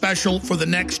run the special for the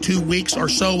next 2 weeks or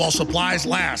so while supplies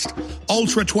last.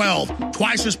 Ultra 12,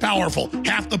 twice as powerful,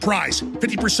 half the price,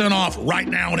 50% off right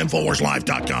now at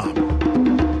InfoWarsLive.com.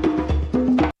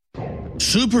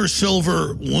 Super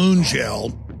Silver Wound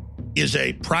Gel is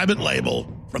a private label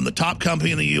from the top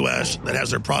company in the U.S. that has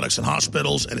their products in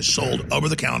hospitals and is sold over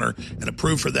the counter and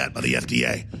approved for that by the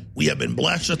FDA. We have been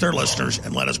blessed with their listeners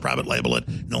and let us private label it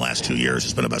in the last 2 years.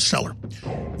 It's been a bestseller.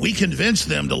 We convinced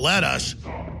them to let us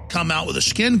come out with a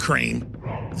skin cream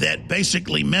that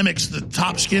basically mimics the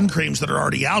top skin creams that are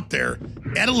already out there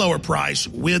at a lower price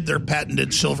with their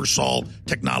patented Silver Sol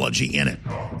technology in it.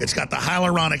 It's got the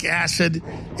hyaluronic acid,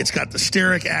 it's got the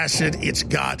stearic acid, it's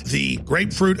got the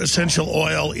grapefruit essential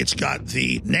oil, it's got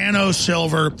the nano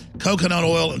silver, coconut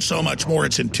oil, and so much more.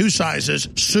 It's in 2 sizes,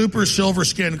 Super Silver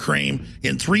Skin Cream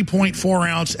in 3.4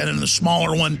 ounce and in the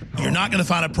smaller one. You're not going to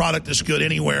find a product this good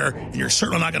anywhere, and you're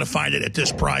certainly not going to find it at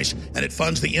this price, and it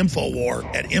funds the InfoWar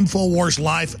at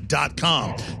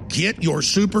InfoWarsLife.com. Get your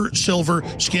Super Silver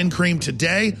Skin Cream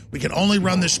today. We can only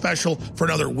run this special for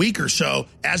another week or so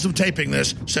as of taping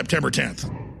this, September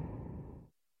 10th.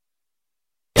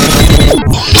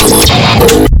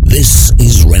 This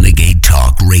is Renegade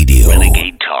Talk Radio.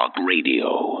 Renegade Talk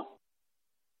Radio.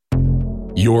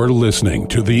 You're listening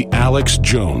to The Alex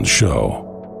Jones Show.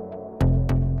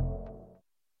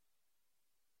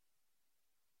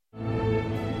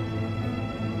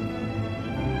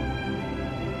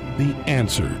 The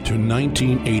answer to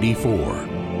 1984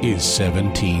 is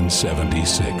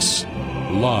 1776.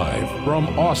 Live from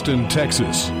Austin,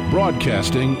 Texas,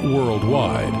 broadcasting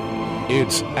worldwide,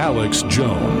 it's Alex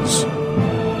Jones.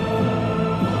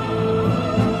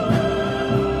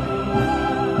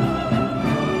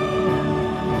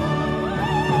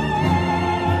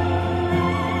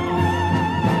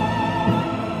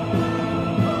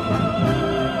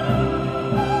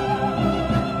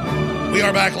 We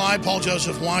are back live. Paul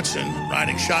Joseph Watson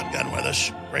riding shotgun with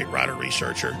us. Great writer,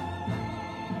 researcher.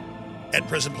 At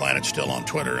Prison Planet, still on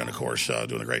Twitter, and of course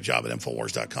doing a great job at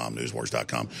Infowars.com,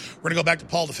 Newswars.com. We're going to go back to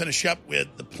Paul to finish up with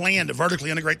the plan to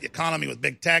vertically integrate the economy with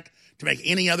big tech to make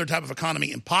any other type of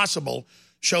economy impossible,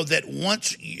 so that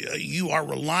once you are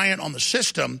reliant on the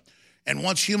system and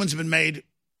once humans have been made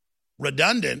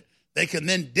redundant, they can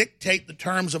then dictate the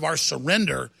terms of our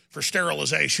surrender for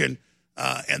sterilization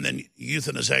and then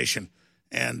euthanization.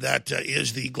 And that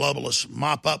is the globalist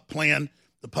mop-up plan,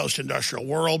 the post-industrial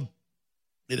world.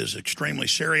 It is extremely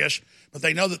serious. But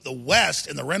they know that the West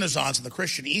and the Renaissance and the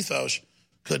Christian ethos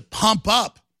could pump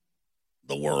up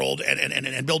the world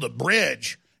and build a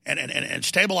bridge and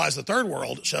stabilize the third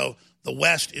world. So the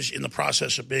West is in the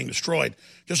process of being destroyed.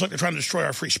 Just like they're trying to destroy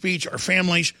our free speech, our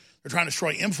families. They're trying to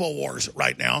destroy InfoWars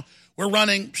right now. We're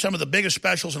running some of the biggest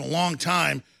specials in a long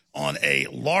time on a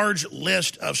large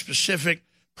list of specific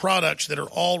products that are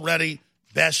already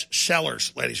best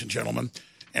sellers, ladies and gentlemen.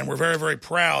 And we're very, very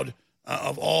proud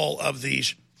of all of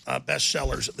these best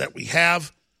sellers that we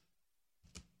have.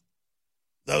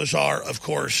 Those are, of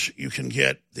course, you can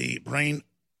get the Brain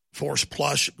Force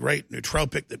Plus, great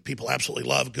nootropic that people absolutely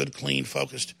love, good, clean,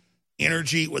 focused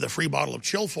energy with a free bottle of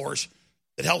Chill Force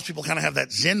that helps people kind of have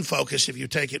that Zen focus if you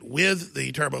take it with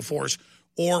the Turbo Force,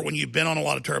 or when you've been on a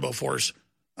lot of Turbo Force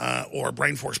or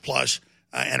Brain Force Plus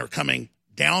and are coming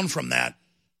down from that.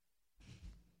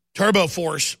 Turbo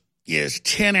Force is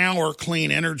 10-hour clean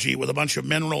energy with a bunch of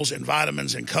minerals and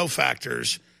vitamins and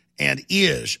cofactors, and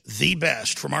is the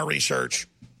best from our research.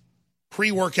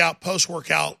 Pre-workout,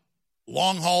 post-workout,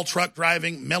 long-haul truck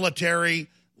driving, military,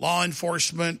 law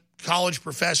enforcement, college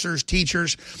professors,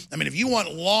 teachers. I mean, if you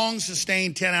want long,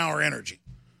 sustained 10-hour energy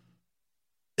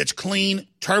that's clean,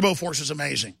 Turbo Force is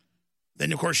amazing.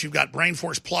 Then, of course, you've got Brain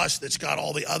Force Plus that's got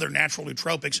all the other natural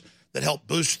nootropics that help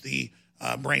boost the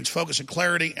brain's focus and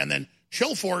clarity. And then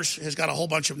Chill Force has got a whole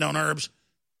bunch of known herbs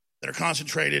that are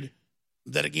concentrated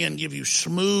that, again, give you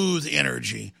smooth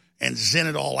energy and zen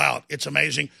it all out. It's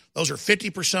amazing. Those are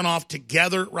 50% off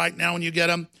together right now when you get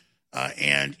them.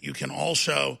 And you can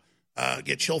also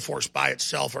get Chill Force by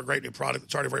itself, our great new product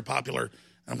that's already very popular. And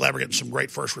I'm glad we're getting some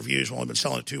great first reviews. We've only been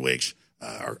selling it 2 weeks.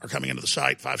 Are coming into the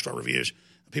site, 5-star reviews.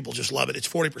 People just love it. It's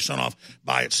 40% off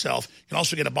by itself. You can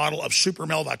also get a bottle of Super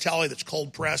Male Vitality that's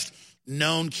cold-pressed,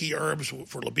 known key herbs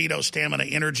for libido, stamina,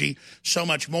 energy, so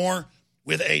much more,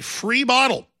 with a free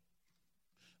bottle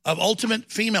of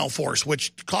Ultimate Female Force,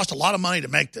 which cost a lot of money to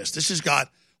make this. This has got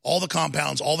all the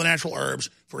compounds, all the natural herbs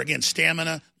for, again,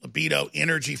 stamina, libido,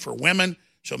 energy for women.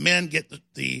 So men, get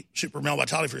the Super Male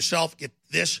Vitality for yourself. Get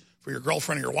this for your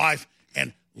girlfriend or your wife.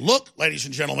 And look, ladies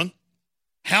and gentlemen,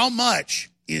 how much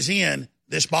is in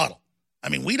this bottle. I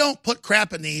mean, we don't put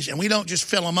crap in these, and we don't just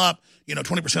fill them up,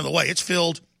 20% of the way. It's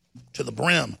filled to the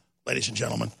brim, ladies and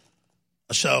gentlemen.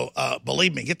 So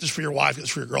believe me, get this for your wife, get this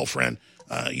for your girlfriend.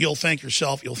 You'll thank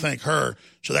yourself, you'll thank her.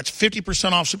 So that's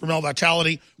 50% off Super Male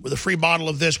Vitality with a free bottle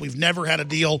of this. We've never had a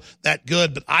deal that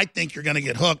good, but I think you're going to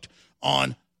get hooked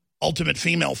on Ultimate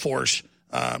Female Force.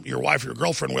 Your wife or your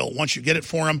girlfriend will once you get it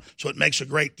for them. So it makes a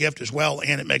great gift as well,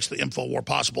 and it makes the InfoWar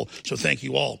possible. So thank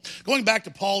you all. Going back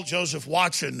to Paul Joseph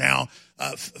Watson now,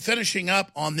 finishing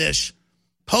up on this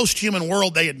post-human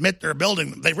world they admit they're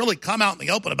building. They've really come out in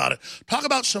the open about it. Talk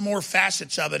about some more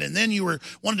facets of it. And then you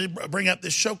wanted to bring up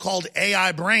this so-called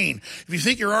AI brain. If you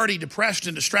think you're already depressed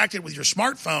and distracted with your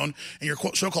smartphone and your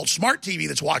so-called smart TV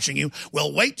that's watching you,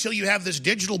 well, wait till you have this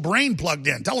digital brain plugged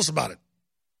in. Tell us about it.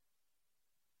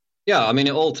 Yeah, I mean,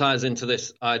 it all ties into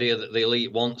this idea that the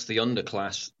elite wants the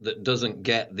underclass that doesn't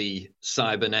get the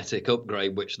cybernetic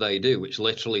upgrade, which they do, which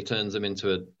literally turns them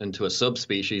into a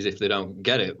subspecies if they don't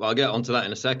get it. Well, I'll get onto that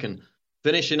in a second.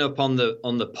 Finishing up on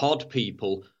the pod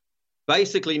people,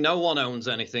 basically no one owns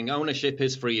anything. Ownership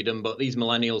is freedom, but these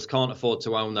millennials can't afford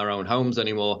to own their own homes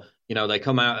anymore. They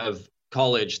come out of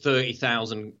college,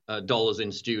 $30,000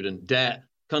 in student debt.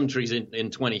 Countries in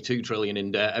 $22 trillion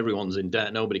in debt. Everyone's in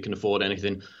debt. Nobody can afford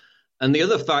anything. And the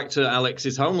other factor, Alex,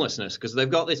 is homelessness, because they've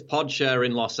got this pod share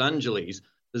in Los Angeles.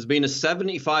 There's been a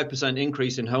 75%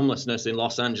 increase in homelessness in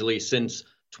Los Angeles since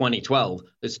 2012.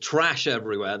 There's trash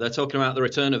everywhere. They're talking about the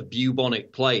return of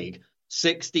bubonic plague.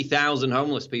 60,000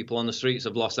 homeless people on the streets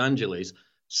of Los Angeles.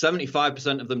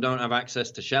 75% of them don't have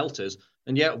access to shelters.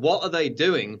 And yet, what are they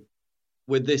doing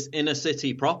with this inner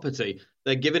city property?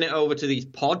 They're giving it over to these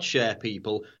pod share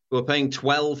people who are paying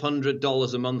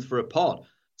 $1,200 a month for a pod.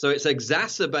 So it's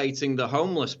exacerbating the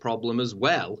homeless problem as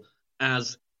well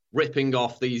as ripping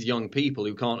off these young people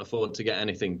who can't afford to get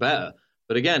anything better.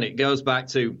 But again, it goes back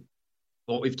to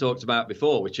what we've talked about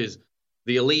before, which is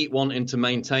the elite wanting to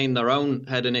maintain their own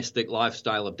hedonistic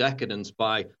lifestyle of decadence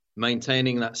by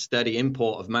maintaining that steady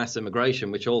import of mass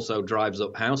immigration, which also drives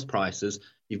up house prices.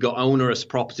 You've got onerous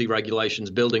property regulations,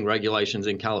 building regulations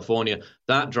in California.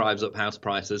 That drives up house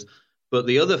prices. But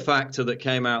the other factor that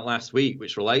came out last week,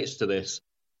 which relates to this,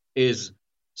 is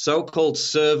so-called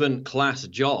servant class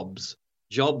jobs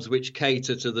which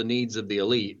cater to the needs of the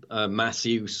elite, mass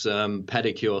use,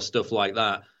 pedicure, stuff like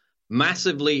that,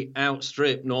 massively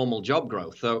outstrip normal job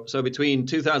growth. So between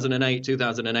 2008,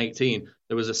 2018,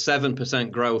 there was a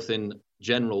 7% growth in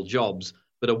general jobs,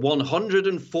 but a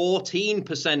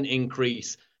 114%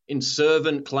 increase in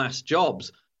servant class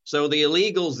jobs. So the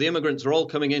illegals, the immigrants are all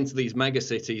coming into these mega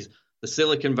cities. The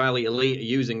Silicon Valley elite are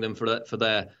using them for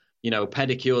their,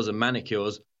 pedicures and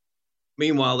manicures.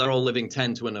 Meanwhile, they're all living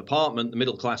 10 to an apartment. The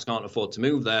middle class can't afford to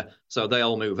move there, so they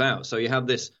all move out. So you have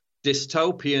this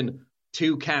dystopian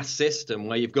two-caste system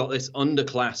where you've got this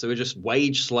underclass who are just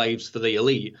wage slaves for the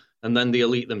elite, and then the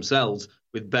elite themselves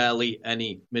with barely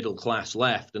any middle class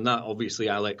left. And that obviously,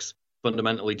 Alex,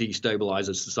 fundamentally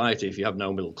destabilizes society if you have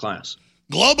no middle class.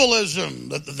 Globalism,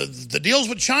 the deals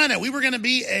with China. We were going to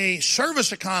be a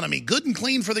service economy, good and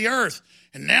clean for the earth.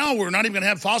 And now we're not even going to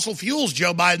have fossil fuels,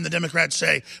 Joe Biden, the Democrats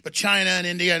say. But China and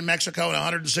India and Mexico and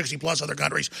 160 plus other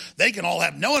countries, they can all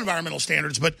have no environmental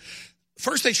standards. But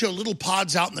first they show little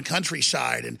pods out in the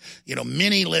countryside and,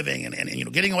 mini living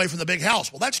and getting away from the big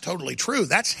house. Well, that's totally true.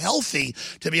 That's healthy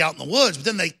to be out in the woods. But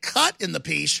then they cut in the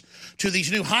piece to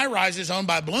these new high-rises owned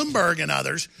by Bloomberg and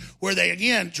others where they,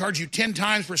 again, charge you 10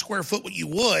 times per square foot what you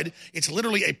would. It's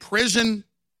literally a prison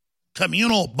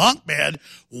communal bunk bed,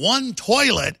 one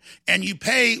toilet, and you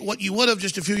pay what you would have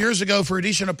just a few years ago for a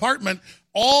decent apartment,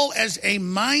 all as a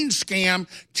mind scam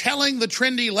telling the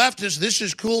trendy leftists this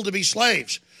is cool to be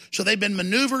slaves. So they've been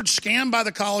maneuvered, scammed by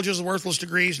the colleges with worthless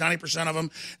degrees, 90% of them,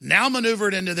 now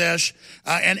maneuvered into this.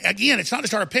 And again, it's not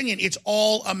just our opinion. It's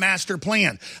all a master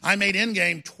plan. I made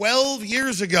Endgame 12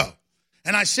 years ago.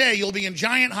 And I say you'll be in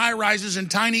giant high-rises and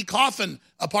tiny coffin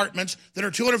apartments that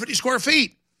are 250 square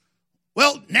feet.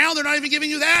 Well, now they're not even giving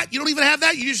you that. You don't even have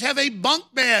that. You just have a bunk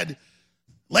bed.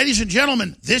 Ladies and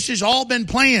gentlemen, this has all been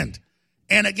planned.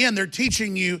 And again, they're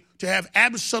teaching you to have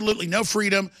absolutely no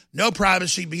freedom, no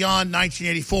privacy beyond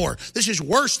 1984. This is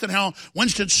worse than how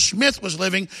Winston Smith was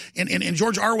living in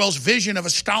George Orwell's vision of a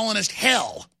Stalinist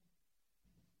hell.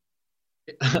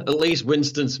 At least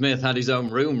Winston Smith had his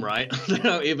own room, right? They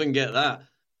don't even get that.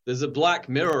 There's a Black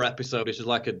Mirror episode, which is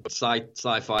like a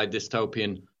sci-fi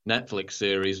dystopian Netflix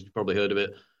series. You've probably heard of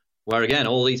it. Where, again,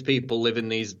 all these people live in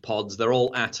these pods. They're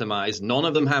all atomized. None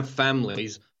of them have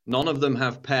families. None of them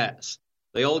have pets.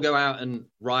 They all go out and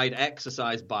ride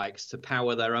exercise bikes to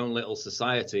power their own little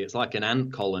society. It's like an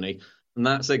ant colony, and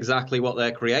that's exactly what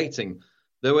they're creating.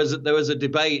 There was a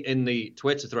debate in the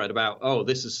Twitter thread about, oh,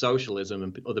 this is socialism,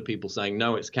 and other people saying,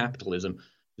 no, it's capitalism.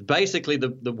 Basically,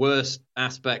 the worst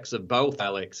aspects of both,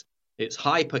 Alex. It's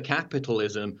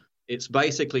hyper-capitalism. It's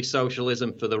basically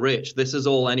socialism for the rich. This is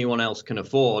all anyone else can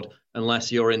afford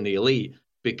unless you're in the elite.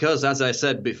 Because, as I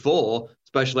said before,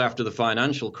 especially after the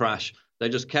financial crash, they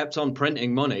just kept on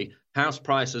printing money. House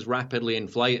prices rapidly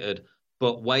inflated,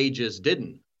 but wages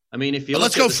didn't. I mean, if you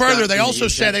let's go further. They also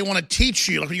say they want to teach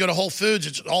you. Like when you go to Whole Foods,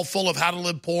 it's all full of how to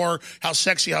live poor, how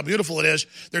sexy, how beautiful it is.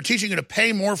 They're teaching you to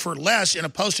pay more for less in a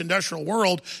post-industrial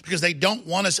world because they don't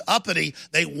want us uppity.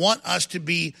 They want us to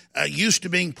be used to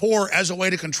being poor as a way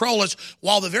to control us,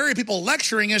 while the very people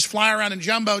lecturing us fly around in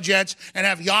jumbo jets and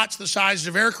have yachts the size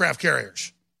of aircraft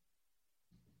carriers.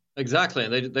 Exactly.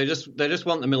 They just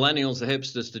want the millennials, the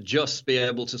hipsters, to just be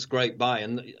able to scrape by.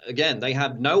 And again, they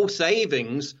had no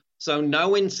savings, so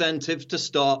no incentive to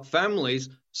start families.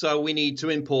 So we need to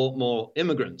import more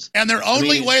immigrants. And their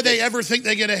only way they ever think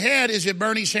they get ahead is if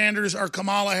Bernie Sanders or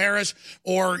Kamala Harris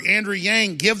or Andrew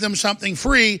Yang give them something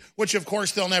free, which of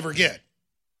course they'll never get.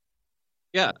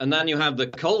 Yeah, and then you have the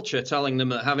culture telling them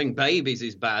that having babies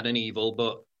is bad and evil,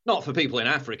 but not for people in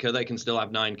Africa. They can still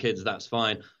have 9 kids, that's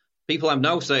fine. People have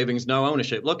no savings, no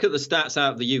ownership. Look at the stats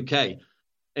out of the UK.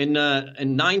 In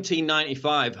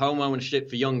 1995, home ownership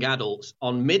for young adults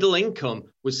on middle income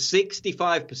was 65%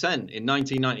 in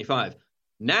 1995.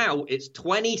 Now it's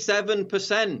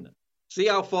 27%. See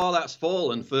how far that's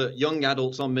fallen for young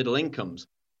adults on middle incomes.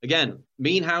 Again,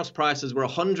 mean house prices were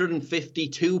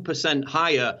 152%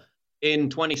 higher in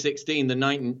 2016 than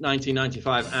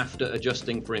 1995 after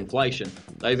adjusting for inflation.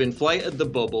 They've inflated the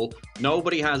bubble.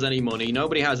 Nobody has any money.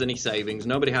 Nobody has any savings.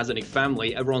 Nobody has any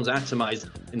family. Everyone's atomized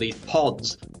in these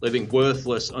pods, living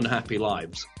worthless, unhappy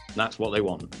lives. And that's what they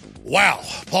want. Wow.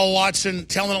 Paul Watson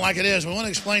telling it like it is. We want to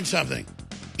explain something.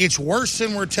 It's worse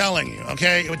than we're telling you,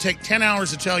 okay? It would take 10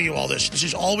 hours to tell you all this. This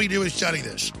is all we do is study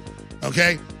this,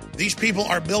 okay? These people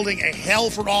are building a hell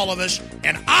for all of us,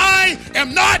 and I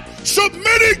am not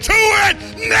submitting to it!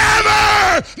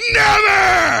 Never!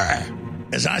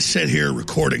 Never! As I sit here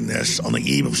recording this on the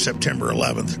eve of September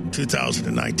 11th,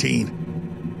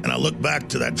 2019, and I look back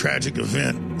to that tragic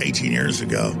event 18 years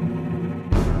ago,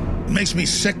 it makes me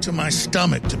sick to my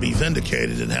stomach to be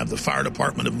vindicated and have the fire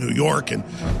department of New York and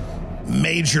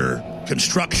major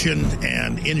construction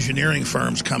and engineering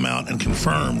firms come out and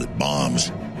confirm that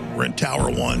bombs were in Tower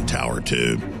 1, Tower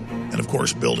 2, and, of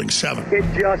course, Building 7. It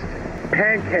just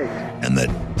pancaked. And that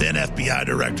then FBI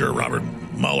Director Robert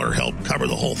Mueller helped cover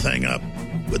the whole thing up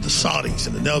with the Saudis,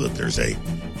 and to know that there's a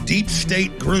deep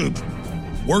state group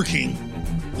working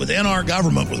within our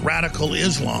government with radical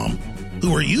Islam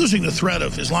who are using the threat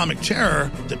of Islamic terror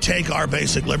to take our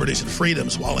basic liberties and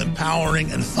freedoms while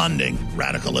empowering and funding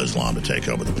radical Islam to take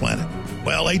over the planet.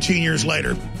 Well, 18 years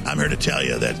later, I'm here to tell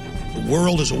you that the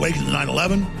world is awakened to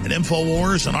 9/11, and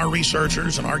InfoWars and our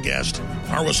researchers and our guests,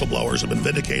 our whistleblowers have been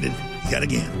vindicated yet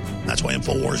again. That's why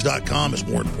InfoWars.com is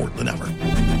more important than ever.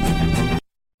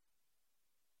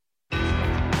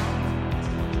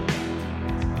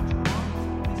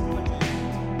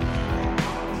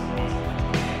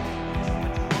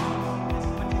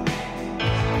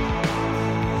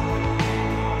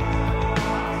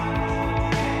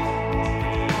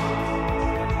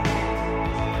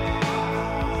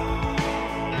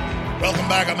 Welcome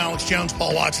back. I'm Alex Jones.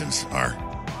 Paul Watson's our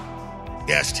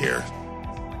guest here.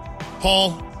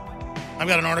 Paul, I've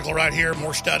got an article right here.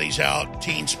 More studies out.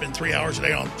 Teens spend 3 hours a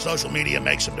day on social media.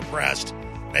 Makes them depressed.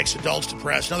 Makes adults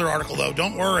depressed. Another article, though.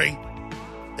 Don't worry.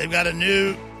 They've got a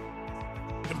new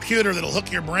computer that'll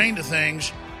hook your brain to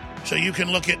things so you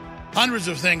can look at hundreds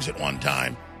of things at one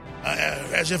time.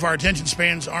 As if our attention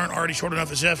spans aren't already short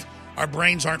enough. As if our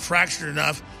brains aren't fractured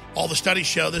enough. All the studies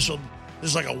show this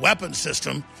is like a weapon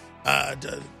system.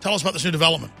 Tell us about this new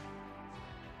development.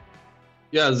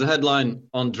 Yeah, there's a headline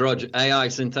on Drudge. AI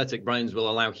synthetic brains will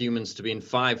allow humans to be in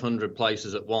 500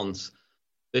 places at once.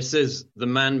 This is the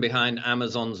man behind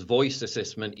Amazon's voice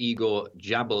assistant, Igor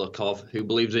Jablokov, who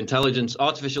believes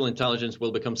artificial intelligence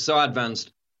will become so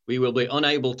advanced we will be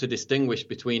unable to distinguish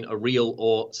between a real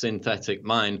or synthetic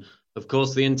mind. Of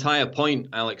course, the entire point,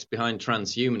 Alex, behind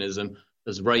transhumanism,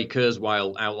 as Ray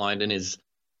Kurzweil outlined in his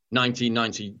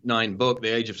 1999 book,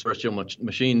 The Age of Celestial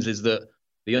Machines, is that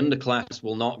the underclass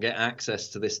will not get access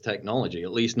to this technology,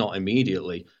 at least not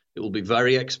immediately. It will be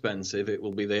very expensive. It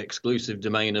will be the exclusive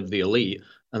domain of the elite.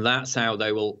 And that's how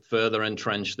they will further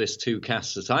entrench this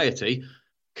two-caste society.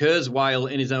 Kurzweil,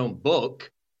 in his own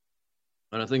book,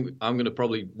 and I think I'm going to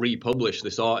probably republish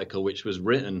this article, which was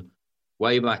written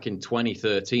way back in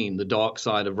 2013, The Dark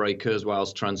Side of Ray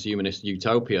Kurzweil's Transhumanist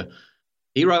Utopia.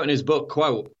 He wrote in his book,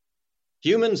 quote,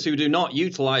 "Humans who do not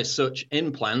utilize such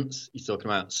implants," he's talking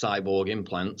about cyborg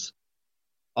implants,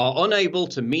 "are unable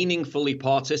to meaningfully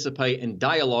participate in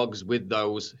dialogues with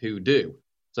those who do."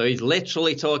 So he's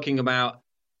literally talking about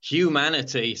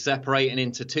humanity separating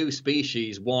into two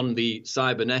species, one the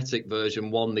cybernetic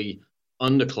version, one the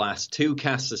underclass,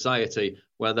 two-caste society,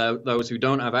 where those who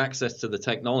don't have access to the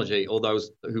technology or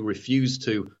those who refuse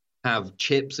to have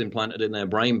chips implanted in their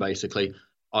brain, basically,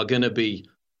 are going to be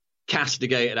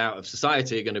castigated out of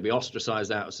society, are going to be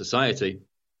ostracized out of society.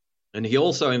 And he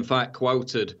also, in fact,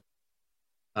 quoted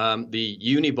the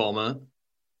Unabomber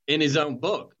in his own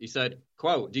book. He said,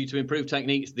 quote, "Due to improved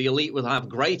techniques, the elite will have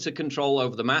greater control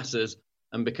over the masses,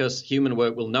 and because human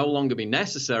work will no longer be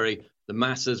necessary, the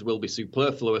masses will be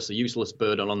superfluous, a useless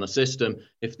burden on the system.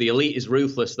 If the elite is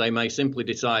ruthless, they may simply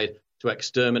decide to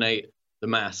exterminate the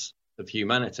mass of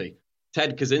humanity."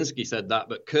 Ted Kaczynski said that,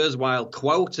 but Kurzweil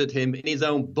quoted him in his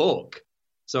own book.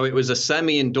 So it was a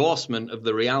semi-endorsement of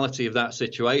the reality of that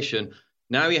situation.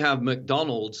 Now you have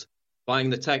McDonald's buying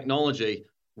the technology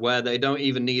where they don't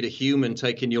even need a human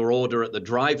taking your order at the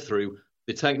drive-thru.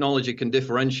 The technology can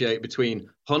differentiate between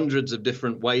hundreds of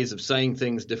different ways of saying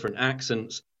things, different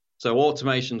accents. So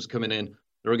automation's coming in.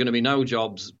 There are going to be no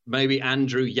jobs. Maybe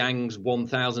Andrew Yang's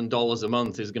 $1,000 a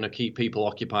month is going to keep people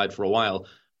occupied for a while.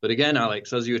 But again,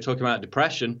 Alex, as you were talking about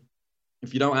depression,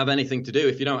 if you don't have anything to do,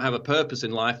 if you don't have a purpose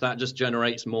in life, that just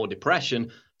generates more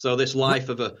depression. So this life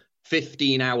of a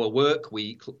 15-hour work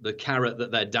week, the carrot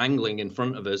that they're dangling in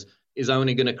front of us, is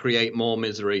only going to create more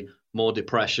misery, more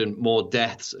depression, more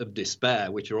deaths of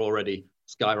despair, which are already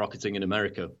skyrocketing in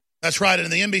America. That's right.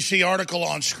 And in the NBC article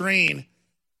on screen,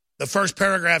 the first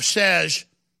paragraph says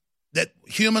that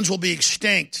humans will be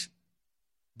extinct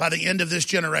by the end of this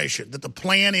generation, that the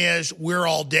plan is we're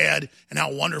all dead and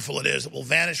how wonderful it is that we'll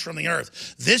vanish from the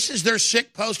earth. This is their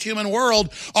sick post-human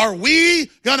world. Are we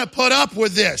going to put up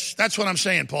with this? That's what I'm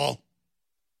saying, Paul.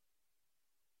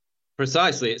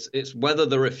 Precisely. It's whether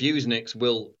the refuseniks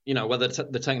will, whether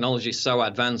the technology is so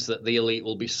advanced that the elite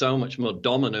will be so much more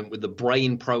dominant with the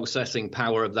brain processing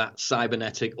power of that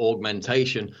cybernetic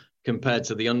augmentation compared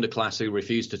to the underclass who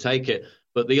refuse to take it.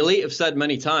 But the elite have said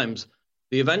many times,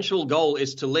 the eventual goal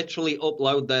is to literally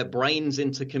upload their brains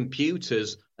into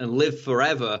computers and live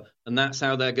forever, and that's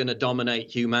how they're going to dominate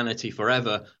humanity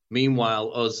forever.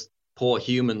 Meanwhile, us poor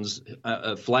humans,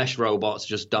 flesh robots,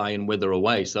 just die and wither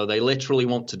away. So they literally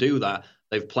want to do that.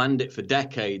 They've planned it for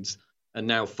decades, and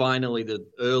now finally the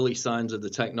early signs of the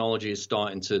technology is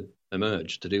starting to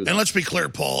emerge to do that. And let's be clear,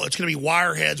 Paul, it's going to be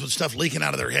wireheads with stuff leaking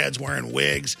out of their heads, wearing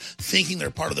wigs, thinking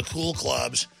they're part of the cool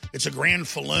clubs. It's a grand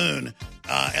falloon,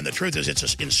 and the truth is it's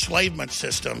an enslavement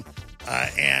system,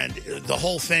 and the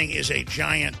whole thing is a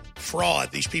giant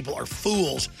fraud. These people are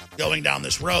fools going down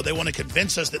this road. They want to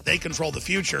convince us that they control the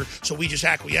future, so we just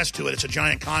acquiesce to it. It's a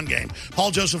giant con game.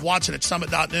 Paul Joseph Watson at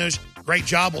Summit.News. Great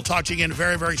job. We'll talk to you again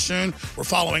very, very soon. We're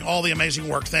following all the amazing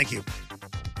work. Thank you.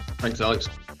 Thanks, Alex.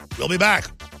 We'll be back.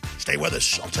 Stay with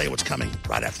us. I'll tell you what's coming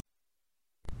right after.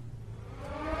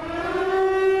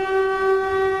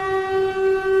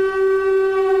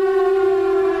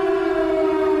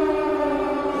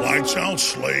 Lights out,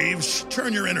 slaves.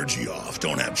 Turn your energy off.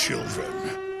 Don't have children.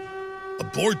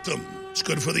 Abort them. It's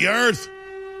good for the earth.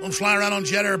 Don't fly around on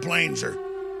jet airplanes or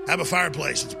have a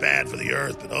fireplace. It's bad for the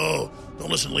earth. But, don't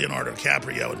listen to Leonardo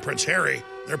DiCaprio and Prince Harry.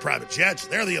 They're private jets.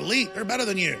 They're the elite. They're better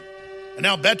than you. And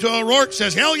now Beto O'Rourke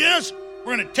says, hell yes,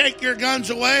 we're going to take your guns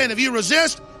away, and if you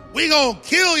resist, we going to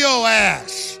kill your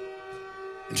ass.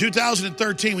 In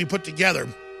 2013, we put together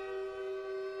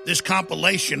this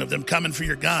compilation of them coming for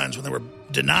your guns when they were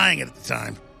denying it at the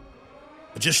time,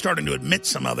 but just starting to admit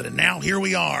some of it. And now here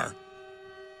we are,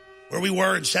 where we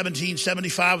were in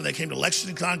 1775 when they came to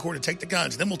Lexington Concord to take the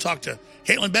guns. Then we'll talk to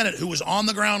Caitlin Bennett, who was on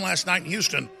the ground last night in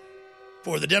Houston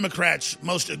for the Democrats'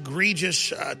 most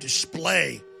egregious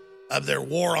display of their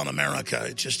war on America.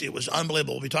 It was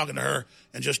unbelievable. We'll be talking to her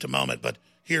in just a moment, but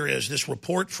here is this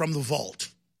report from the vault.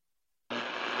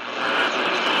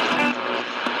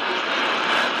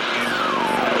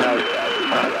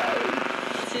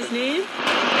 What's his name?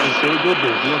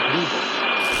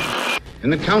 In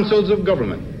the councils of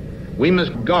government, we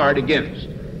must guard against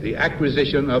the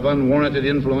acquisition of unwarranted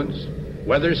influence,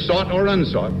 whether sought or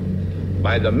unsought,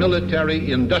 by the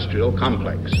military-industrial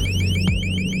complex.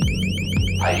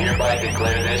 I hereby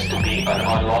declare this to be an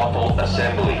unlawful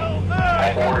assembly.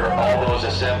 I order all those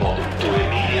assembled to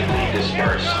immediately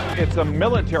disperse. It's a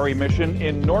military mission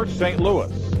in North St.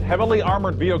 Louis. Heavily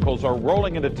armored vehicles are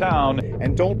rolling into town.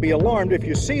 And don't be alarmed if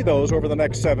you see those over the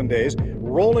next 7 days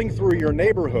rolling through your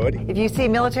neighborhood. If you see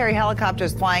military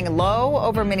helicopters flying low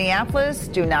over Minneapolis,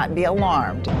 do not be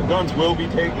alarmed. The guns will be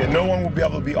taken. No one will be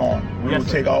able to be armed. We will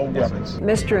take all weapons.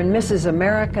 Mr. and Mrs.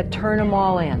 America, turn them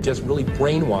all in. Just really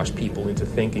brainwash people into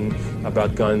thinking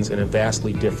about guns in a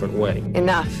vastly different way.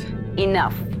 Enough.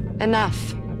 Enough.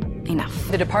 Enough. Enough.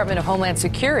 The Department of Homeland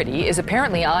Security is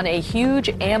apparently on a huge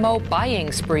ammo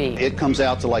buying spree. It comes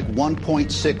out to like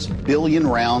 1.6 billion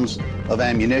rounds of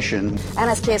ammunition. And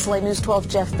as KSLA News 12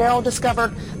 Jeff Farrell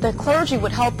discovered, the clergy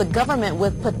would help the government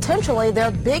with potentially their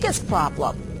biggest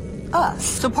problem, us.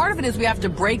 So part of it is we have to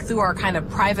break through our kind of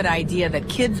private idea that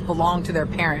kids belong to their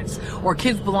parents or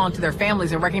kids belong to their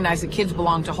families and recognize that kids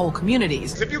belong to whole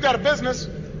communities. If you got a business,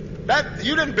 that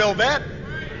you didn't build that.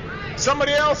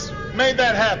 Somebody else made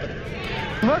that happen.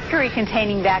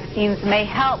 Mercury-containing vaccines may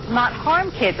help, not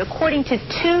harm kids, according to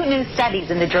 2 new studies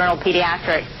in the journal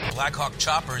Pediatrics. Black Hawk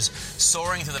choppers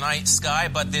soaring through the night sky,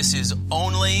 but this is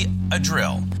only a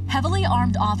drill. Heavily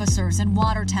armed officers in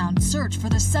Watertown search for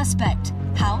the suspect,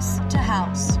 house to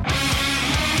house.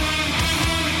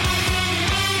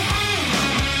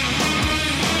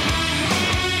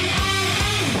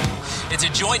 It's a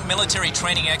joint military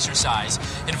training exercise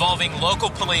involving local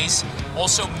police,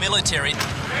 also military. In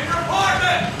your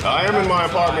apartment! I am in my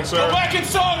apartment, sir. Go back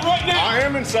inside right now! I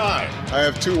am inside. I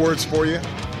have 2 words for you.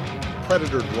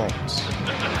 Predator drones.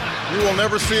 You will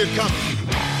never see it coming.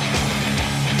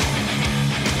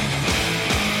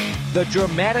 The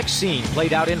dramatic scene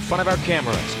played out in front of our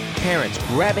cameras. Parents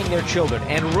grabbing their children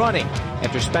and running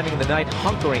after spending the night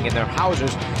hunkering in their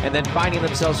houses and then finding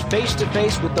themselves face to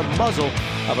face with the muzzle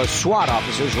of a SWAT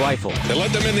officer's rifle. They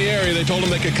let them in the area. They told them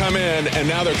they could come in, and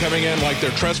now they're coming in like they're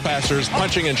trespassers,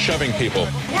 punching and shoving people.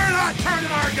 We're not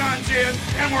turning our guns in,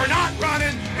 and we're not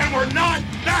running, and we're not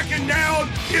backing down.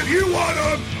 If you want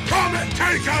them, come and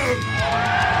take them.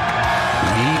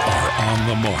 on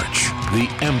the march. The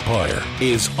empire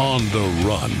is on the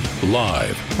run.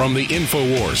 Live from the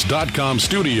Infowars.com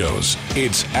studios,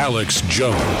 it's Alex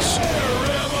Jones.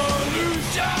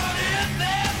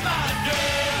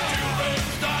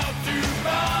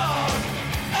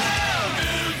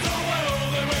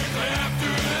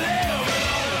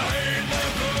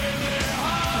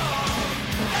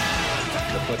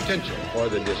 The potential for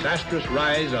the disastrous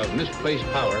rise of misplaced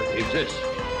power exists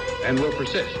and will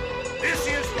persist. This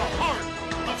is the heart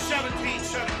of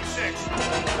 1776.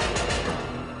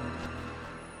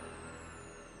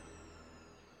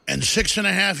 And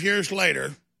 6.5 years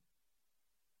later,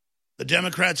 the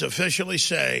Democrats officially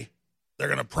say they're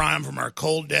going to pry them from our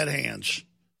cold, dead hands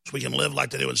so we can live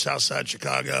like they do in Southside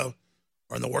Chicago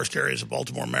or in the worst areas of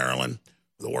Baltimore, Maryland,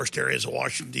 or the worst areas of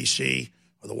Washington, D.C.,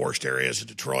 or the worst areas of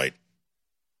Detroit.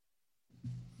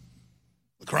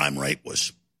 The crime rate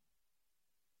was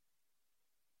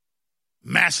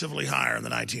massively higher in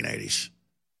the 1980s.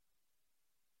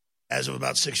 As of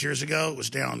about 6 years ago, it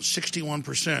was down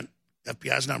 61%.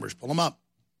 FBI's numbers, pull them up.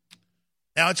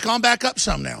 Now, it's gone back up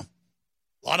some now.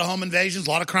 A lot of home invasions, a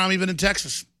lot of crime even in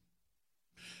Texas.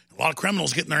 A lot of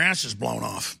criminals getting their asses blown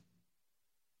off.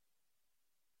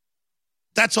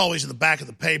 That's always in the back of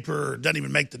the paper, doesn't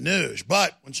even make the news.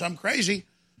 But when some crazy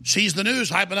sees the news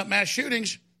hyping up mass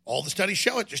shootings, all the studies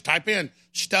show it. Just type in,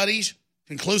 studies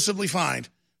conclusively find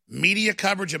media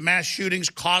coverage of mass shootings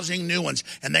causing new ones.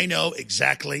 And they know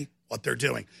exactly what they're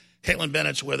doing. Caitlin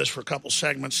Bennett's with us for a couple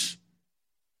segments.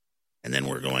 And then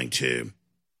we're going to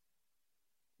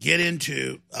get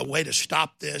into a way to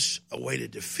stop this, a way to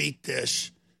defeat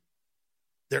this.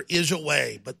 There is a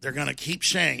way, but they're going to keep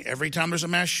saying every time there's a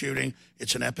mass shooting,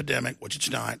 it's an epidemic, which it's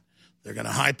not. They're going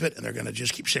to hype it, and they're going to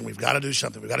just keep saying, we've got to do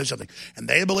something, we've got to do something. And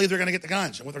they believe they're going to get the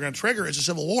guns. And what they're going to trigger is a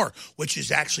civil war, which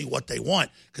is actually what they want,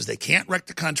 because they can't wreck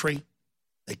the country.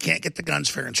 They can't get the guns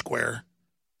fair and square.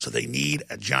 So they need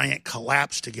a giant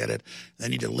collapse to get it. They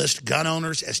need to list gun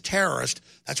owners as terrorists.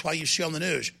 That's why you see on the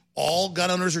news, all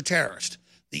gun owners are terrorists.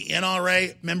 The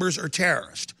NRA members are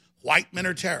terrorists. White men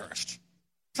are terrorists.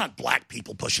 It's not black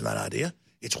people pushing that idea.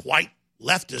 It's white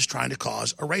leftists trying to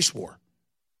cause a race war.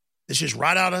 This is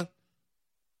right out of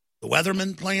the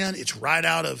Weatherman plan. It's right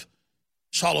out of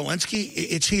Saul Alinsky.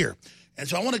 It's here. And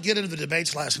so I want to get into the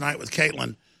debates last night with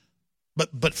Caitlin.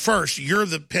 But first, you're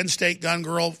the Penn State gun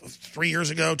girl 3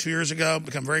 years ago, 2 years ago,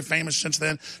 become very famous since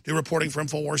then, do reporting for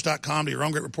Infowars.com, do your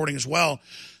own great reporting as well.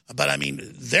 But, I mean,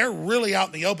 they're really out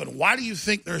in the open. Why do you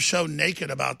think they're so naked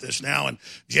about this now? And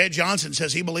Jed Johnson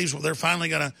says he believes they're finally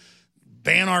going to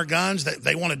ban our guns.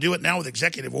 They want to do it now with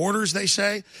executive orders, they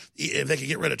say, if they could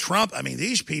get rid of Trump. I mean,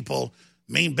 these people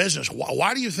mean business.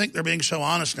 Why do you think they're being so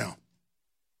honest now?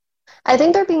 I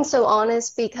think they're being so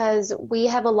honest because we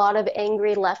have a lot of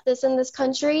angry leftists in this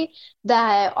country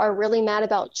that are really mad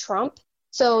about Trump.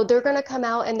 So they're going to come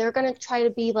out and they're going to try to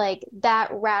be like that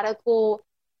radical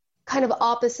kind of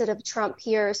opposite of Trump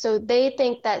here. So they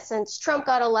think that since Trump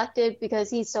got elected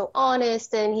because he's so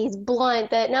honest and he's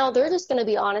blunt, that now they're just going to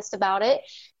be honest about it.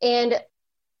 And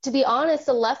to be honest,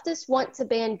 the leftists want to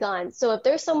ban guns. So if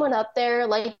there's someone up there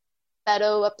like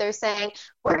Beto up there saying,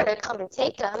 we're going to come and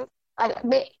take them,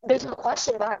 there's no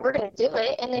question about it, we're going to do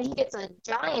it. And then he gets a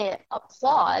giant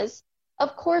applause.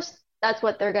 Of course, that's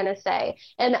what they're going to say.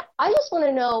 And I just want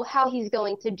to know how he's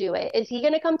going to do it. Is he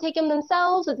going to come take them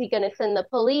themselves? Is he going to send the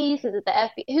police? Is it the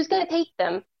FBI? Who's going to take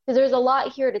them? Because there's a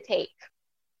lot here to take.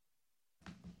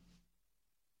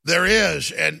 There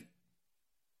is. And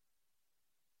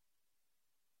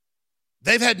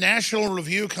they've had National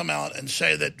Review come out and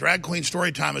say that drag queen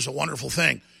story time is a wonderful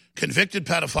thing. Convicted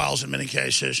pedophiles in many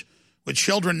cases, with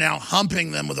children now humping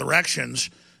them with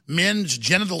erections, men's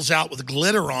genitals out with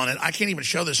glitter on it. I can't even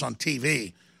show this on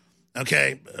TV.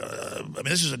 Okay? I mean,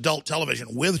 this is adult television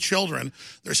with children.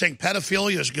 They're saying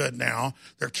pedophilia is good now.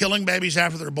 They're killing babies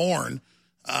after they're born.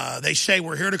 They say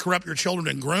we're here to corrupt your children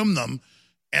and groom them.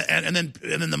 And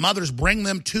then the mothers bring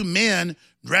them to men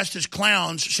dressed as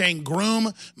clowns saying,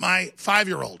 groom my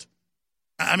 5-year-old.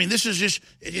 I mean, this is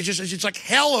it's like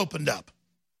hell opened up.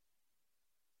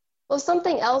 Well,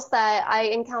 something else that I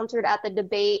encountered at the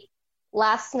debate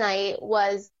last night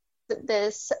was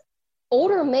this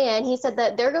older man. He said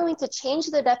that they're going to change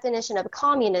the definition of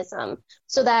communism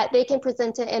so that they can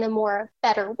present it in a more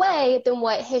better way than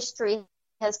what history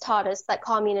has taught us that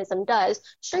communism does.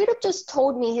 Straight up just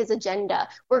told me his agenda.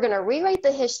 We're going to rewrite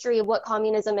the history of what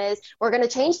communism is. We're going to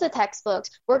change the textbooks.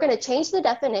 We're going to change the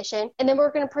definition. And then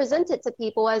we're going to present it to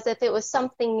people as if it was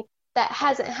something that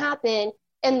hasn't happened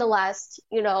in the last,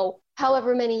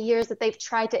 however many years that they've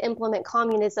tried to implement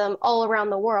communism all around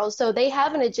the world. So they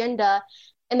have an agenda.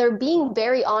 and they're being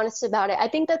very honest about it. I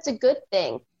think that's a good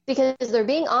thing because they're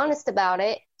being honest about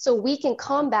it so we can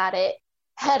combat it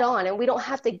head on and we don't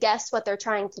have to guess what they're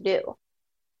trying to do.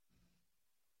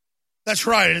 That's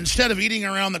right. And instead of eating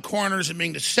around the corners and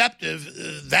being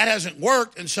deceptive, that hasn't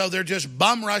worked. And so they're just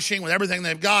bum rushing with everything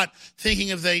they've got, thinking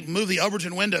if they move the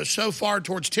Overton window so far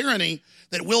towards tyranny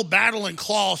that we'll battle and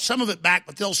claw some of it back,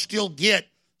 but they'll still get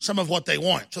some of what they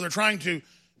want. So they're trying to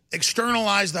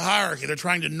externalize the hierarchy. They're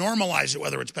trying to normalize it,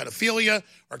 whether it's pedophilia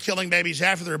or killing babies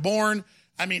after they're born.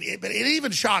 I mean, but it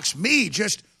even shocks me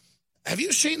just... Have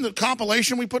you seen the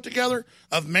compilation we put together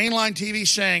of mainline TV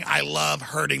saying, I love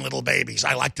hurting little babies.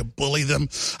 I like to bully them.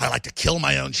 I like to kill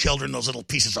my own children, those little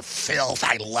pieces of filth.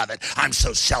 I love it. I'm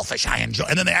so selfish. I enjoy it.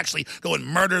 And then they actually go and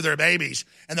murder their babies.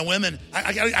 And the women,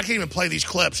 I can't even play these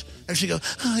clips. And she goes,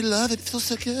 oh, I love it. It feels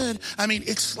so good. I mean,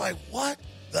 it's like, what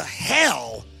the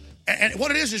hell? And what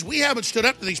it is we haven't stood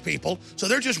up to these people, so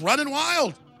they're just running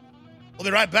wild. We'll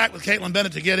be right back with Kaitlin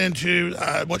Bennett to get into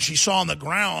what she saw on the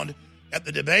ground at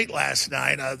the debate last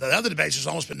night. The other debates, there's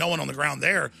almost been no one on the ground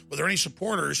there. Were there any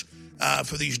supporters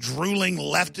for these drooling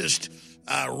leftist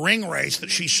ring race that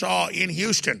she saw in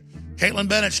Houston? Kaitlin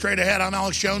Bennett, straight ahead. I'm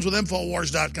Alex Jones with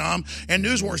Infowars.com and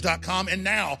Newswars.com, and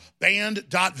now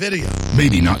Band.video.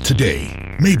 Maybe not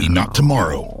today, maybe not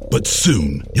tomorrow, but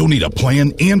soon you'll need a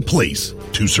plan and place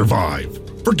to survive.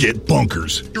 Forget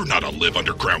bunkers. You're not a live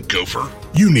underground gopher.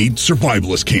 You need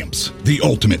survivalist camps, the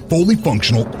ultimate fully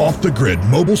functional, off-the-grid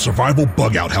mobile survival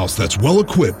bug-out house that's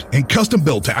well-equipped and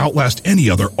custom-built to outlast any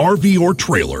other RV or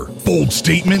trailer. Bold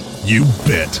statement? You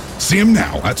bet. See them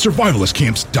now at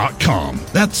survivalistcamps.com.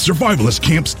 That's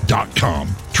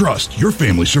survivalistcamps.com. Trust your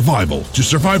family's survival to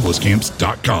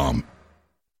survivalistcamps.com.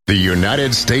 The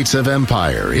United States of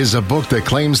Empire is a book that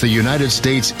claims the United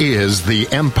States is the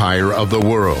empire of the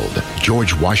world.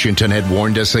 George Washington had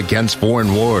warned us against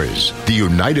foreign wars. The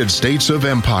United States of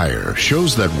Empire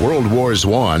shows that World Wars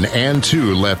I and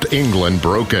II left England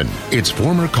broken. Its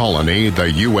former colony,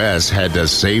 the U.S., had to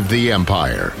save the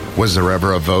empire. Was there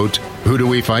ever a vote? Who do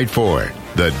we fight for?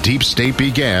 The deep state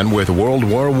began with World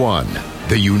War I.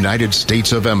 The United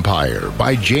States of Empire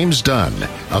by James Dunn.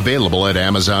 Available at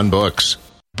Amazon Books.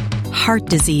 Heart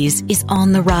disease is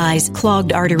on the rise.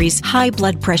 Clogged arteries, high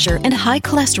blood pressure, and high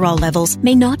cholesterol levels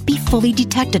may not be fully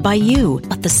detected by you,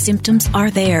 but the symptoms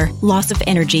are there. Loss of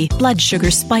energy, blood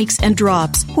sugar spikes and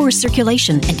drops, poor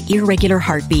circulation, and irregular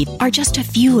heartbeat are just a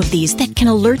few of these that can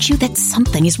alert you that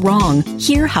something is wrong.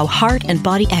 Hear how Heart and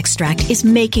Body Extract is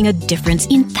making a difference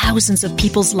in thousands of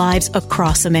people's lives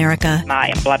across America.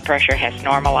 My blood pressure has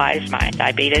normalized. My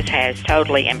diabetes has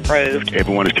totally improved.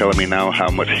 Everyone is telling me now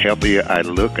how much healthier I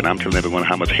look, and I'm telling everyone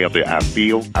how much healthier I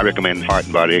feel. I recommend Heart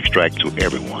and Body Extract to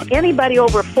everyone. Anybody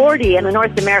over 40 in the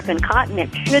North American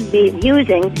continent should be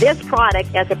using this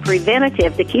product as a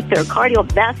preventative to keep their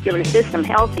cardiovascular system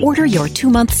healthy. Order your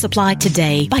 2-month supply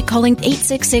today by calling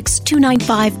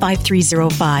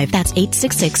 866-295-5305. That's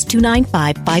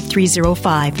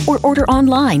 866-295-5305. Or order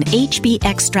online,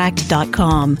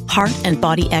 hbextract.com. Heart and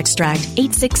Body Extract,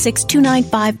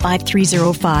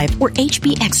 866-295-5305 or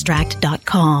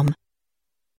hbextract.com.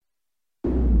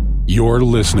 You're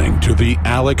listening to The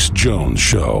Alex Jones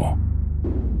Show.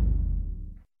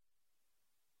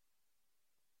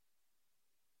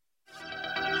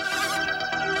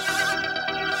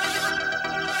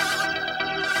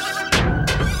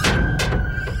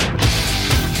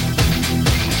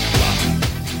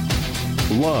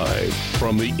 Live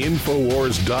from the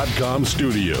Infowars.com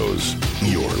studios,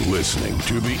 you're listening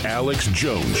to The Alex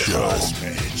Jones Show.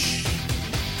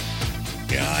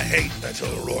 Yeah, I hate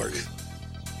Beto O'Rourke.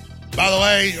 By the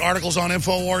way, articles on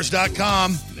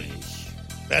Infowars.com.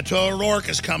 Beto O'Rourke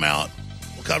has come out.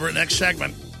 We'll cover it next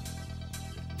segment.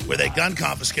 With a gun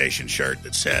confiscation shirt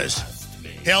that says,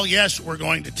 hell yes, we're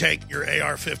going to take your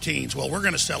AR-15s. Well, we're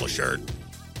going to sell a shirt.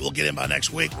 We'll get in by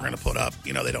next week. We're going to put up,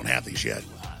 they don't have these yet.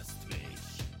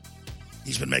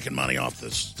 He's been making money off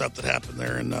the stuff that happened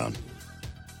there in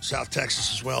South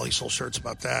Texas as well. He sold shirts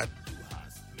about that.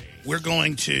 We're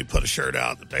going to put a shirt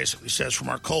out that basically says, from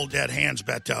our cold, dead hands,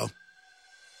 Beto.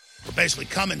 Or basically,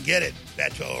 come and get it,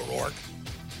 Beto O'Rourke.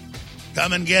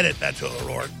 Come and get it, Beto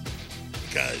O'Rourke.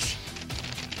 Because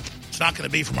it's not going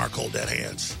to be from our cold, dead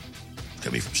hands. It's going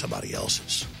to be from somebody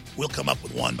else's. We'll come up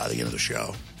with one by the end of the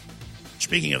show.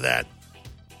 Speaking of that,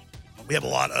 we have a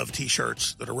lot of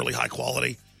T-shirts that are really high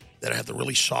quality, that have the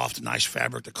really soft, nice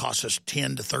fabric that costs us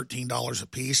 $10 to $13 a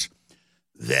piece,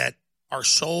 that are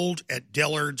sold at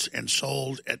Dillard's and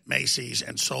sold at Macy's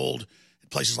and sold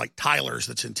at places like Tyler's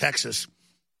that's in Texas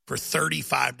for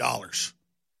 $35.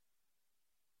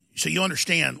 So you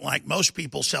understand, like most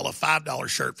people sell a $5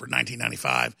 shirt for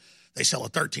 $19.95, they sell a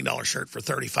 $13 shirt for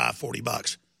 $35,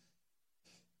 $40.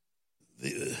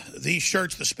 These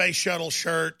shirts, the Space Shuttle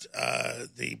shirt,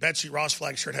 the Betsy Ross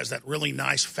flag shirt has that really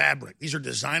nice fabric. These are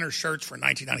designer shirts for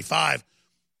 $19.95,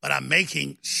 but I'm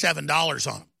making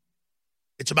 $7 on them.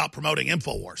 It's about promoting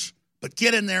InfoWars. But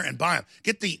get in there and buy them.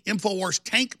 Get the InfoWars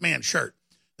Tank Man shirt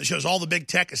that shows all the big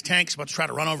tech as tanks about to try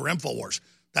to run over InfoWars.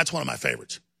 That's one of my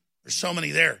favorites. There's so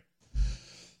many there.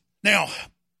 Now,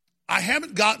 I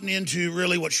haven't gotten into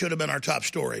really what should have been our top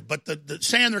story, but the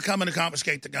saying they're coming to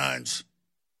confiscate the guns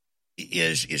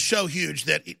is so huge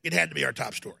that it had to be our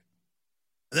top story.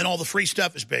 And then all the free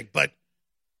stuff is big, but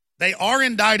they are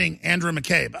indicting Andrew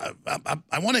McCabe.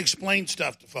 I want to explain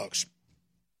stuff to folks.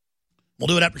 We'll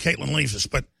do it after Caitlin leaves us,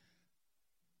 but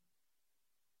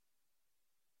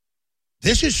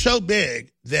this is so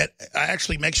big that it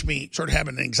actually makes me sort of have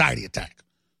an anxiety attack.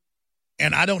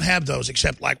 And I don't have those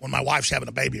except like when my wife's having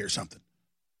a baby or something.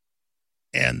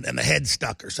 And the head's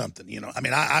stuck or something, you know. I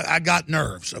mean, I got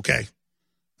nerves, okay?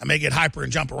 I may get hyper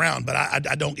and jump around, but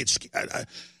I don't get scared.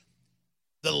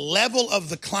 The level of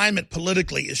the climate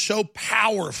politically is so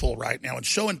powerful right now and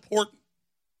so important.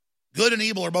 Good and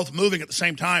evil are both moving at the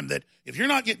same time that if you're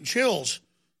not getting chills,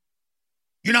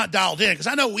 you're not dialed in. Because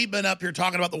I know we've been up here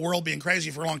talking about the world being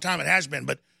crazy for a long time. It has been,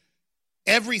 but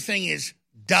everything is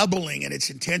doubling in its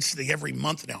intensity every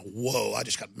month now. Whoa, I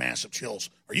just got massive chills.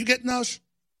 Are you getting those?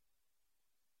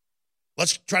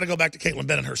 Let's try to go back to Caitlin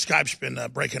Bennett. Her Skype's been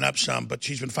breaking up some, but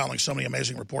she's been filing so many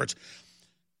amazing reports.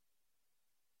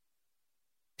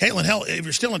 Caitlin, hell, if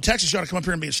you're still in Texas, you ought to come up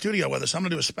here and be in studio with us. I'm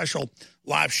going to do a special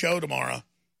live show tomorrow,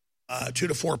 2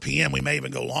 to 4 p.m. We may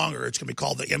even go longer. It's going to be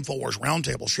called the InfoWars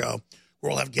Roundtable Show, where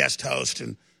we'll have guest hosts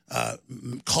and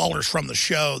callers from the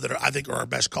show that I think are our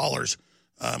best callers.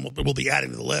 We'll be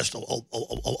adding to the list.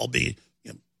 I'll be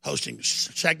hosting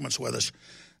segments with us.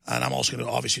 And I'm also going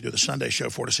to obviously do the Sunday show,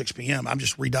 4 to 6 p.m. I'm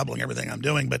just redoubling everything I'm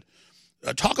doing. But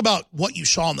talk about what you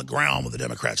saw on the ground with the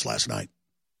Democrats last night.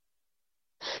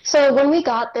 So when we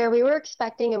got there, we were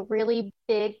expecting a really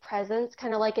big presence,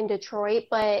 kind of like in Detroit,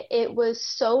 but it was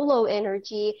so low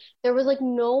energy. There was like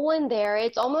no one there.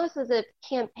 It's almost as if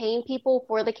campaign people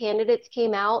for the candidates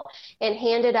came out and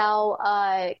handed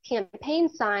out campaign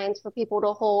signs for people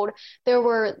to hold. There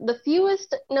were the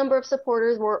fewest number of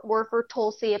supporters were for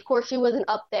Tulsi. Of course, she wasn't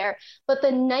up there, but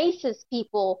the nicest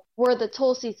people were the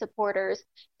Tulsi supporters.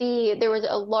 There was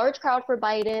a large crowd for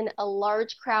Biden, a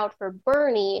large crowd for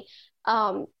Bernie.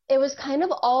 It was kind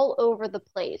of all over the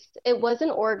place. It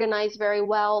wasn't organized very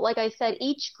well. Like I said,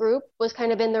 each group was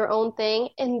kind of in their own thing,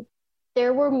 and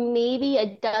there were maybe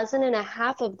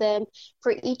 12.5 of them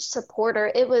for each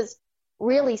supporter. It was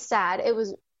really sad. It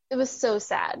was so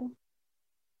sad.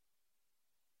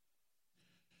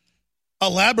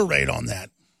 Elaborate on that.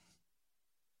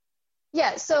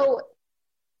 Yeah, so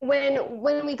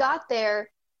when we got there,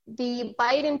 the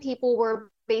Biden people were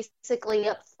basically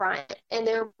up front, and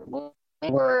there were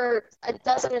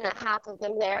 12.5 of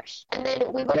them there. And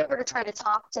then we went over to try to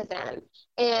talk to them,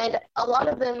 and a lot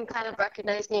of them kind of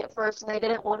recognized me at first, and they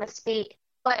didn't want to speak,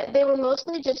 but they were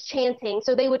mostly just chanting.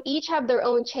 So they would each have their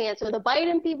own chant. So the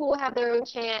Biden people would have their own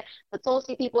chant, the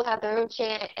Tulsi people have their own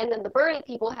chant, and then the Bernie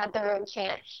people had their own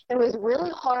chant. It was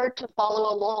really hard to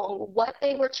follow along what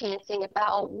they were chanting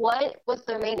about, what was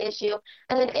their main issue.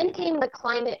 And then in came the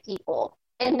climate people.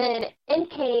 And then in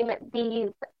came these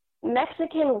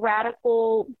Mexican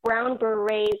radical brown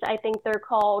berets, I think they're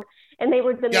called, and they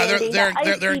were demanding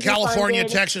they're in California,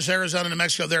 Texas, Arizona, New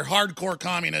Mexico. They're hardcore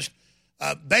communists.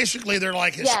 Basically, they're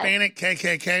like Hispanic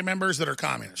KKK members that are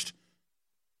communist.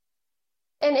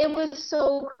 And it was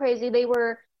so crazy. They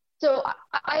were so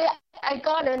I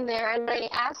got in there and I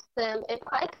asked them if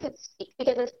I could speak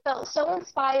because I felt so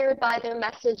inspired by their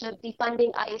message of defunding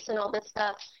ICE and all this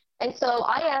stuff. And so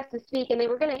I asked to speak, and they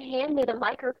were going to hand me the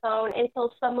microphone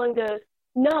until someone goes,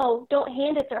 "No, don't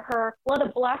hand it to her. Let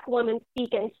a black woman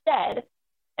speak instead."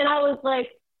 And I was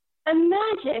like,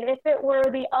 imagine if it were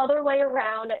the other way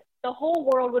around. The whole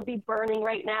world would be burning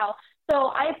right now.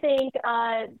 So I think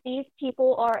these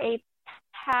people are a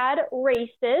tad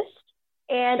racist,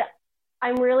 and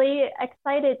I'm really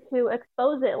excited to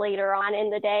expose it later on in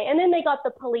the day. And then they got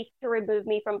the police to remove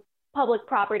me from public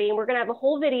property, and we're going to have a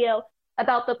whole video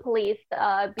about the police being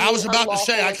I was about to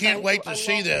say, I can't wait to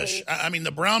see this. I mean,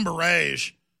 the Brown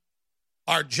Berets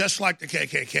are just like the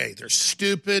KKK. They're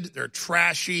stupid. They're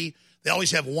trashy. They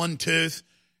always have one tooth.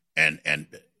 And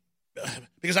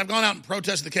because I've gone out and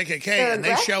protested the KKK, and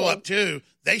they show up too.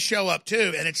 They show up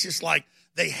too, and it's just like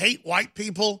they hate white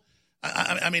people.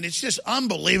 I mean, it's just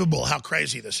unbelievable how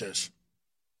crazy this is.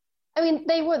 I mean,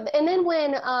 they would. And then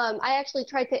when I actually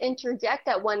tried to interject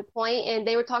at one point and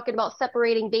they were talking about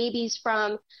separating babies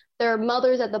from their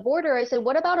mothers at the border, I said,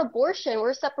 what about abortion?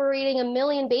 We're separating 1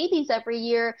 million babies every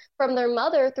year from their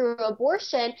mother through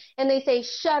abortion. And they say,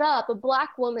 shut up, a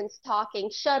black woman's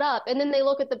talking, shut up. And then they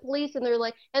look at the police and they're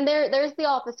like, and there's the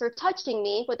officer touching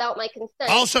me without my consent.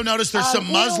 I also noticed there's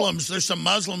some Muslims. There's some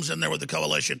Muslims in there with the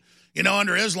coalition. You know,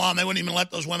 under Islam, they wouldn't even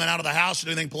let those women out of the house to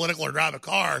do anything political or drive a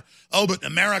car. Oh, but in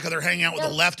America, they're hanging out with the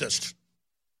leftists.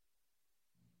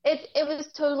 It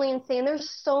was totally insane. There's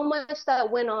so much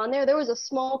that went on there. There was a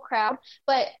small crowd,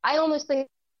 but I almost think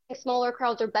smaller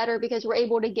crowds are better because we're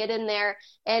able to get in there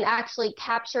and actually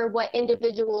capture what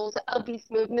individuals of these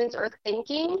movements are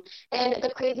thinking and the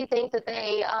crazy things that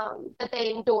they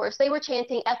endorse. They were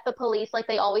chanting "F the police" like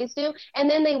they always do, and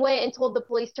then they went and told the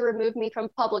police to remove me from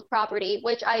public property,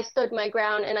 which I stood my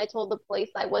ground and I told the police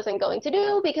I wasn't going to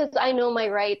do because I know my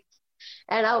rights.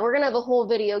 And we're going to have a whole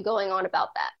video going on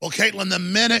about that. Well, Caitlin, the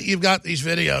minute you've got these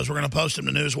videos, we're going to post them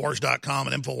to newswars.com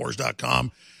and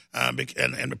infowars.com.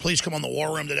 And please come on the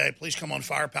War Room today. Please come on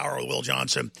Firepower with Will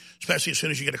Johnson, especially as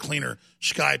soon as you get a cleaner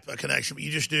Skype connection. But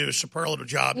you just do a superlative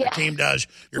job. Yeah. Your team does.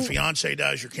 Your fiance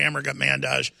does. Your camera man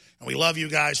does. And we love you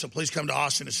guys. So please come to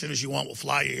Austin as soon as you want. We'll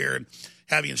fly you here and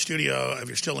have you in studio. If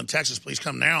you're still in Texas, please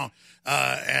come now.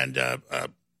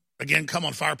 Again, come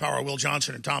on Firepower with Will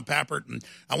Johnson and Tom Pappert. And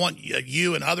I want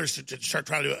you and others to start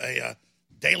trying to do a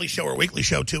daily show or weekly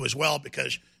show, too, as well,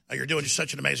 because you're doing just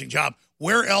such an amazing job.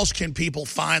 Where else can people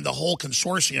find the whole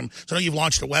consortium? So I know you've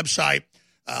launched a website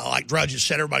like Drudge has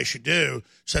said everybody should do.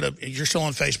 You're still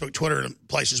on Facebook, Twitter, and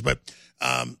places, but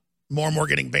more and more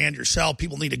getting banned yourself.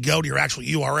 People need to go to your actual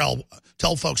URL.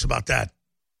 Tell folks about that.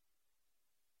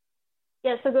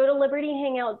 Yeah, so go to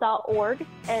libertyhangout.org,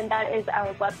 and that is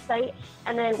our website.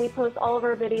 And then we post all of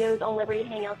our videos on Liberty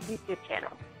Hangout's YouTube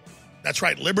channel. That's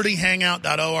right,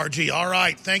 libertyhangout.org. All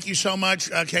right, thank you so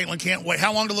much, Caitlin. Can't wait.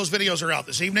 How long do those videos are out,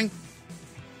 this evening?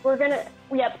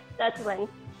 Yep, that's when.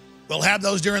 We'll have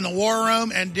those during the War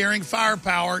Room and during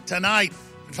Firepower tonight.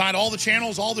 You can find all the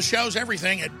channels, all the shows,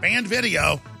 everything at Banned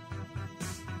Video.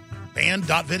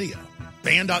 Banned.video.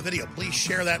 Banned.video. Please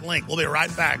share that link. We'll be right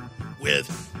back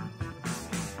with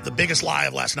the biggest lie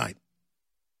of last night.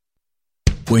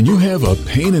 When you have a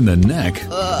pain in the neck,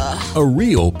 a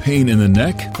real pain in the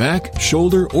neck, back,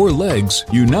 shoulder, or legs,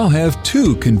 you now have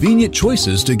 2 convenient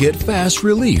choices to get fast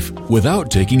relief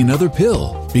without taking another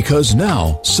pill. Because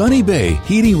now, Sunny Bay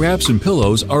heating wraps and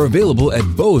pillows are available at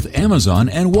both Amazon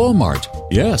and Walmart.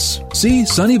 Yes, see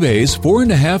Sunny Bay's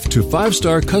 4.5 to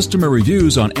 5-star customer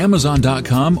reviews on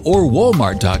Amazon.com or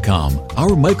Walmart.com.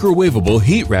 Our microwavable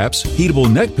heat wraps, heatable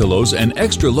neck pillows, and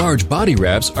extra large body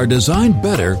wraps are designed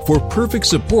better for perfect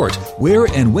support where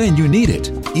and when you need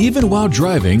it. Even while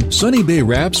driving, Sunny Bay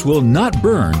wraps will not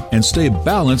burn and stay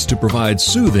balanced to provide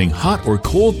soothing hot or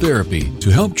cold therapy to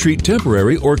help treat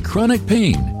temporary or chronic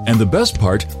pain. And the best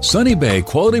part, Sunny Bay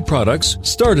quality products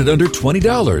start at under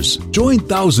 $20. Join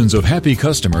thousands of happy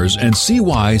customers and see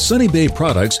why Sunny Bay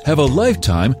products have a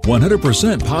lifetime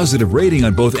 100% positive rating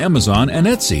on both Amazon and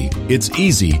Etsy. It's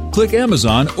easy. Click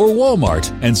Amazon or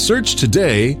Walmart and search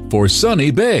today for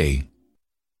Sunny Bay.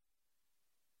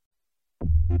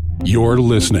 You're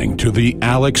listening to The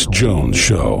Alex Jones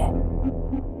Show.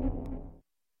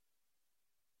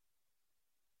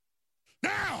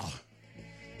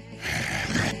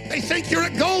 They think you're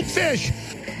a goldfish.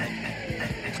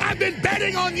 I've been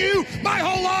betting on you my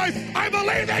whole life. I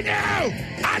believe in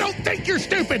you. I don't think you're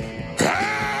stupid.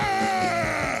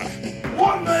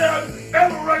 One man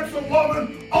ever raped a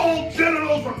woman, all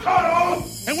genitals were cut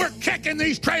off. And we're kicking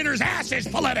these traitors' asses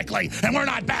politically, and we're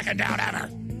not backing down ever.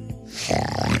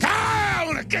 I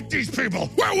want to get these people.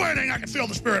 We're winning. I can feel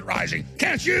the spirit rising.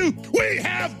 Can't you? We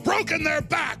have broken their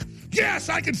back. Yes,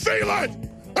 I can feel it.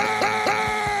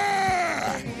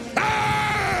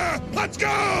 Let's go!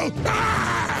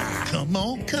 Ah! Come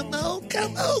on, come on,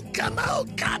 come on, come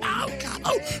on, come on, come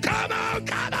on, come on,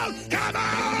 come on, come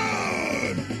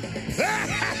on!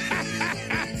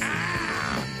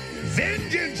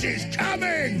 Vengeance is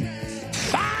coming!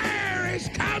 Fire is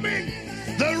coming!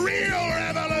 The real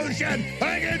revolution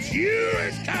against you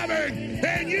is coming!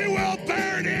 And you will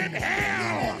burn in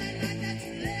hell!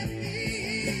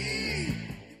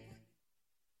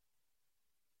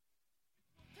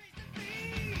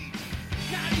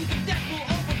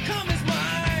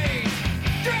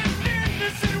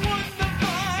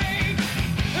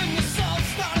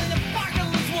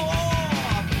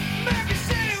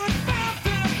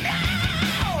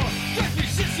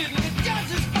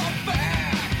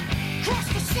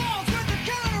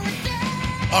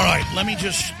 All right, let me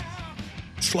just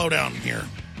slow down here.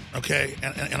 Okay,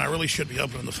 and I really should be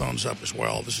opening the phones up as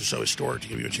well. This is so historic to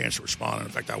give you a chance to respond, and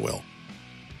in fact, I will.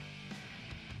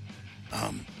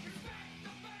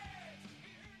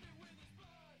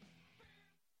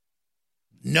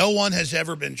 No one has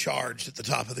ever been charged at the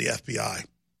top of the FBI.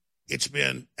 It's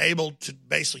been able to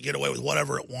basically get away with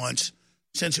whatever it wants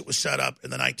since it was set up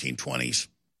in the 1920s,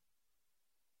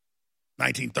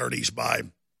 1930s by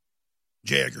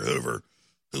J. Edgar Hoover,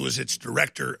 who was its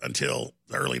director until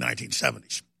the early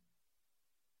 1970s.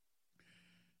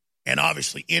 And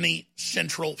obviously, any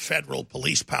central federal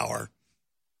police power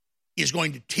is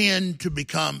going to tend to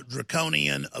become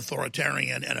draconian,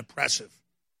 authoritarian, and oppressive.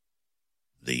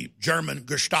 The German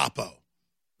Gestapo,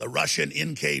 the Russian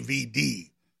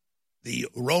NKVD, the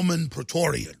Roman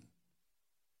Praetorian,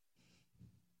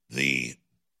 the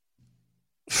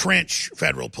French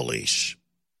federal police,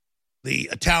 the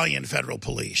Italian federal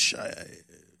police,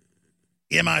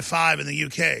 MI5 in the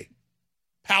UK.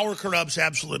 Power corrupts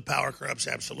absolute, power corrupts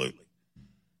absolutely.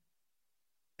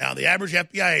 Now, the average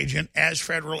FBI agent, as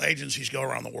federal agencies go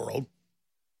around the world,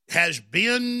 has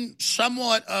been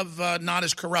somewhat of not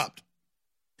as corrupt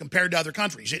compared to other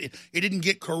countries. It didn't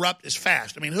get corrupt as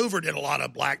fast. I mean, Hoover did a lot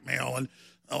of blackmail and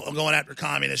going after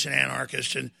communists and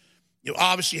anarchists, and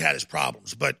obviously had his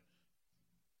problems, but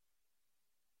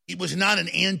it was not an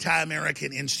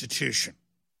anti-American institution,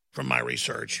 from my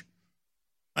research,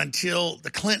 until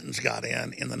the Clintons got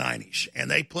in the 90s.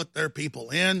 And they put their people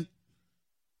in,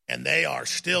 and they are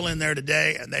still in there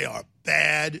today, and they are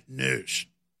bad news.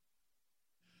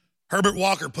 Herbert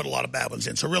Walker put a lot of bad ones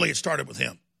in, so really it started with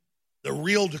him. The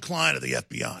real decline of the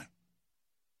FBI.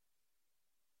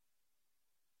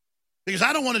 Because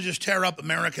I don't want to just tear up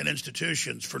American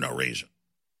institutions for no reason.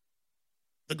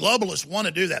 The globalists want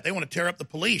to do that. They want to tear up the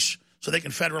police so they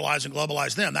can federalize and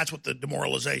globalize them. That's what the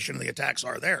demoralization and the attacks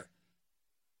are there.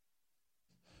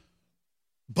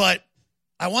 But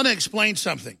I want to explain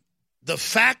something. The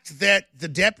fact that the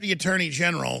Deputy Attorney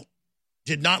General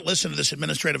did not listen to this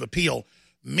administrative appeal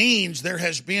means there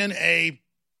has been a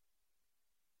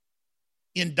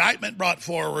indictment brought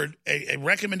forward, a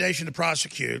recommendation to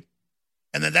prosecute,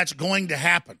 and then that's going to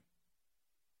happen.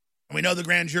 And we know the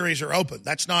grand juries are open.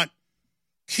 That's not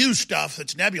Q stuff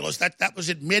that's nebulous. That was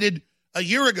admitted a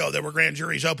year ago. There were grand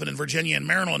juries open in Virginia and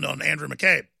Maryland on Andrew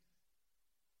McCabe.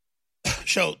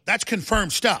 So that's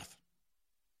confirmed stuff.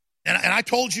 And I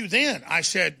told you then, I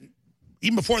said,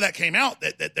 even before that came out,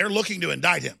 that they're looking to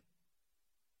indict him.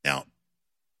 Now,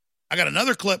 I got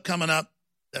another clip coming up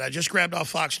that I just grabbed off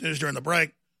Fox News during the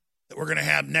break that we're going to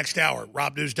have next hour.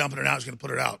 Rob News dumping it out. He's going to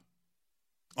put it out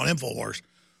on InfoWars,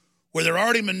 where they're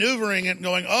already maneuvering it and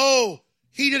going, oh,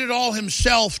 he did it all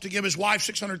himself to give his wife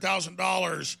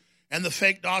 $600,000 and the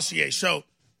fake dossier. So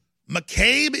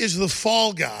McCabe is the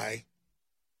fall guy,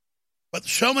 but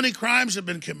so many crimes have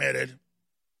been committed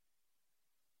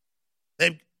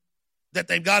that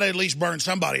they've got to at least burn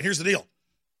somebody. And here's the deal.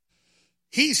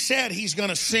 He said he's going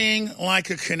to sing like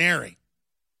a canary.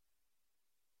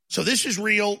 So this is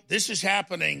real. This is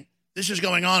happening. This is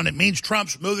going on. And it means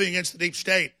Trump's moving against the deep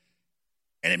state.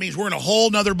 And it means we're in a whole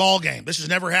nother ballgame. This has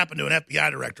never happened to an FBI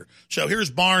director. So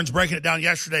here's Barnes breaking it down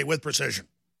yesterday with precision.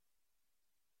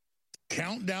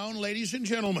 Countdown, ladies and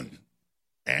gentlemen.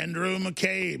 Andrew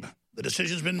McCabe. The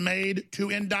decision's been made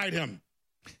to indict him.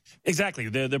 Exactly.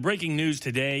 The breaking news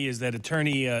today is that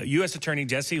U.S. Attorney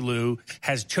Jesse Liu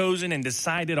has chosen and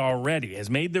decided already, has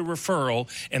made the referral,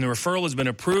 and the referral has been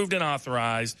approved and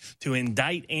authorized to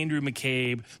indict Andrew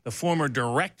McCabe, the former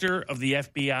director of the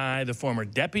FBI, the former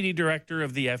deputy director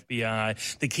of the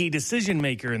FBI, the key decision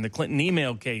maker in the Clinton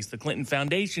email case, the Clinton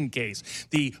Foundation case,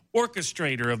 the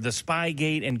orchestrator of the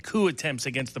Spygate and coup attempts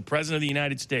against the President of the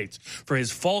United States, for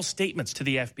his false statements to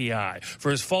the FBI,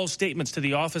 for his false statements to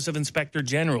the Office of Inspector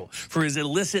General, for his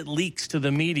illicit leaks to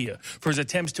the media, for his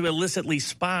attempts to illicitly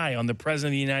spy on the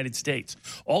President of the United States.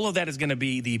 All of that is going to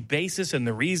be the basis and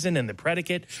the reason and the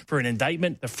predicate for an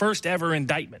indictment, the first ever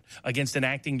indictment against an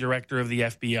acting director of the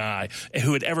FBI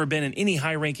who had ever been in any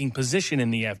high-ranking position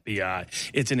in the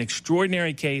FBI. It's an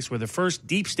extraordinary case where the first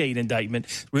deep state indictment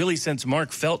really since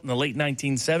Mark Felt in the late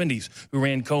 1970s, who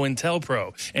ran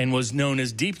COINTELPRO and was known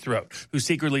as Deep Throat, who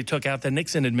secretly took out the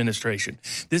Nixon administration.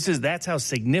 That's how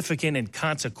significant and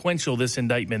consequential this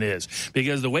indictment is,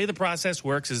 because the way the process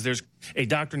works is there's a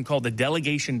doctrine called the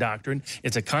delegation doctrine.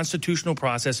 It's a constitutional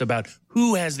process about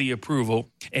who has the approval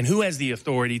and who has the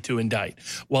authority to indict.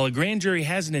 While a grand jury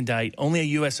has an indict, only a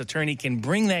U.S. attorney can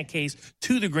bring that case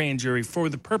to the grand jury for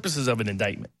the purposes of an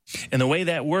indictment. And the way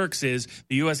that works is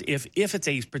the U.S., if it's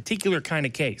a particular kind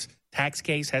of case, tax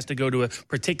case has to go to a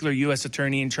particular U.S.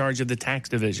 attorney in charge of the tax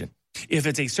division. If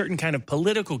it's a certain kind of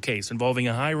political case involving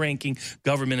a high-ranking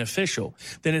government official,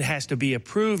 then it has to be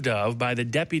approved of by the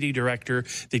deputy director,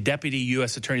 the deputy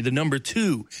U.S. attorney, the number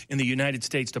 2 in the United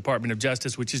States Department of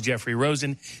Justice, which is Jeffrey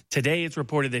Rosen. Today, it's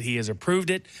reported that he has approved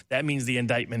it. That means the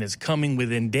indictment is coming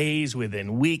within days,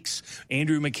 within weeks.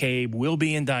 Andrew McCabe will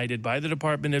be indicted by the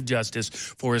Department of Justice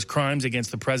for his crimes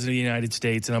against the President of the United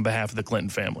States and on behalf of the Clinton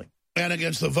family. And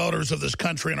against the voters of this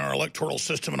country and our electoral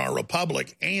system and our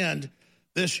republic. And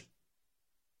this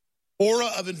aura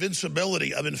of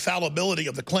invincibility, of infallibility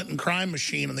of the Clinton crime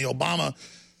machine and the Obama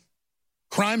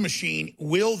crime machine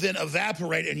will then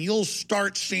evaporate, and you'll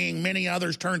start seeing many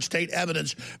others turn state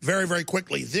evidence very, very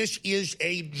quickly. This is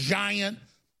a giant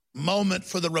moment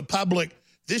for the republic.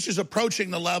 This is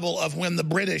approaching the level of when the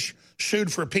British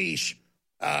sued for peace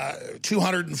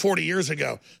 240 years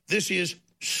ago. This is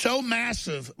so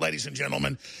massive, ladies and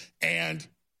gentlemen, and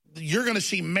you're going to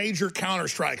see major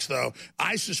counterstrikes, though.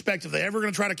 I suspect if they're ever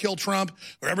going to try to kill Trump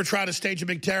or ever try to stage a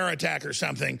big terror attack or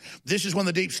something, this is when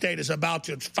the deep state is about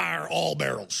to fire all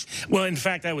barrels. Well, in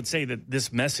fact, I would say that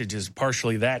this message is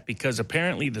partially that, because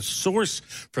apparently the source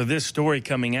for this story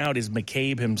coming out is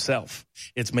McCabe himself.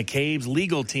 It's McCabe's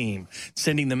legal team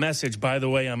sending the message, by the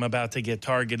way, I'm about to get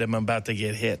targeted, I'm about to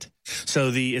get hit. So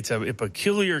it's a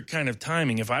peculiar kind of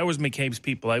timing. If I was McCabe's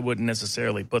people, I wouldn't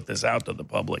necessarily put this out to the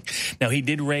public. Now, he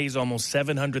did raise almost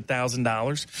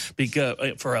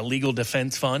 $700,000 for a legal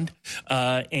defense fund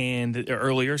and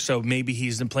earlier, so maybe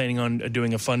he's planning on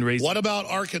doing a fundraiser. What about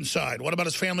Arkansas? What about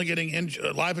his family getting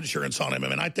life insurance on him? I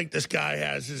mean, I think this guy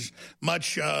has as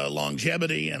much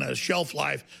longevity and a shelf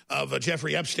life of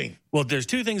Jeffrey Epstein. Well, there's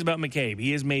two things about McCabe.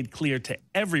 He has made clear to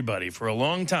everybody for a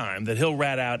long time that he'll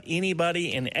rat out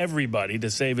anybody and everybody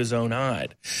to save his own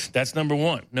hide. That's number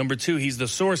one. Number two, he's the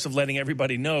source of letting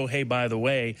everybody know, hey, by the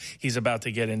way, he's about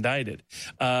to get indicted.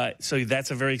 So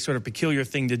that's a very sort of peculiar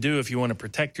thing to do if you want to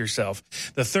protect yourself.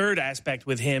 The third aspect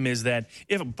with him is that,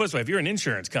 if you're an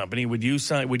insurance company, would you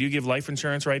give life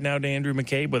insurance right now to Andrew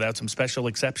McCabe without some special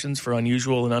exceptions for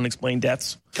unusual and unexplained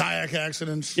deaths? Kayak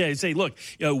accidents. Yeah, you'd say, look,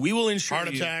 we will insure heart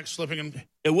attacks, slipping in.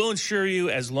 It will insure you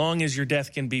as long as your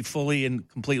death can be fully and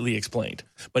completely explained.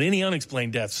 But any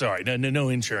unexplained death, sorry, no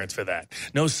insurance for that.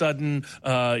 No sudden,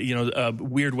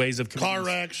 weird ways of committing. Car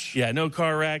wrecks. Yeah, no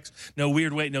car wrecks. No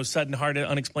weird way. No sudden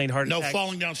unexplained heart attack. No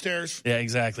falling downstairs. Yeah,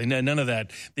 exactly. No, none of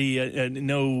that.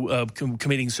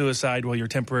 Committing suicide while you're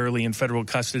temporarily in federal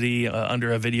custody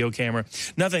under a video camera.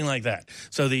 Nothing like that.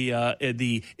 So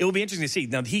it will be interesting to see.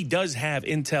 Now, he does have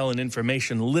intel and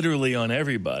information literally on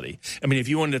everybody. I mean, if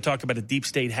you wanted to talk about a deep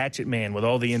state hatchet man with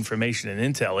all the information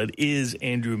and intel, it is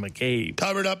Andrew McCabe.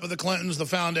 Covered up with the Clintons, the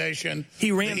foundation,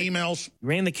 he ran the emails.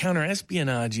 Ran the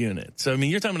counter-espionage unit. So, I mean,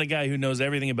 you're talking about a guy who knows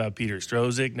everything about Peter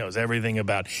Strzok, knows everything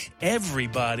about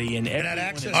everybody and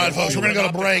everyone. All right, folks, we're going to go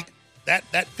to break.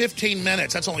 That 15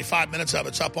 minutes, that's only 5 minutes of it.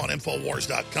 It's up on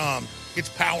Infowars.com. It's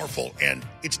powerful, and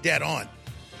it's dead on.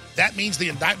 That means the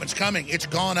indictment's coming. It's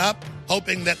gone up,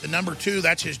 hoping that the number 2,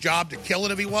 that's his job to kill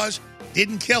it if he was,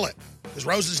 didn't kill it. Because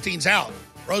Rosenstein's out.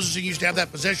 Rosenstein used to have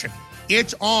that position.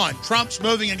 It's on. Trump's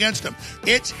moving against him.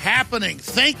 It's happening.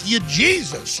 Thank you,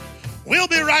 Jesus. We'll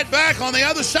be right back on the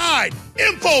other side.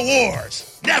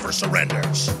 InfoWars never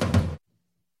surrenders.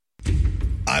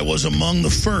 I was among the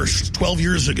first 12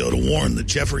 years ago to warn that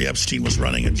Jeffrey Epstein was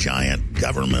running a giant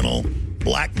governmental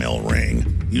blackmail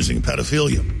ring using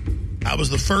pedophilia. I was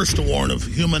the first to warn of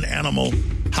human-animal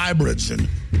hybrids and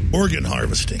organ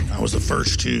harvesting. I was the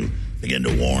first to begin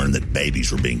to warn that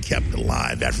babies were being kept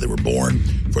alive after they were born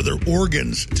for their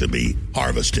organs to be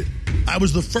harvested. I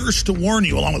was the first to warn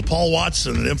you, along with Paul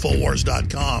Watson at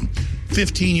Infowars.com,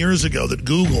 15 years ago, that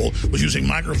Google was using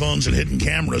microphones and hidden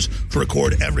cameras to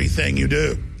record everything you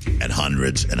do, and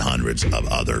hundreds of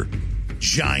other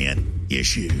giant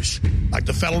issues, like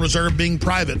the Federal Reserve being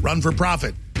private, run for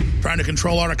profit, trying to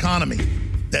control our economy,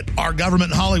 that our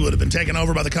government in Hollywood have been taken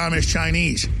over by the Communist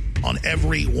Chinese. On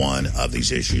every one of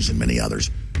these issues and many others,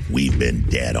 we've been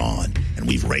dead on, and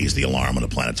we've raised the alarm on a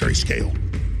planetary scale.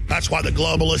 That's why the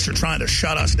globalists are trying to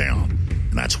shut us down,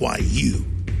 and that's why you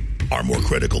are more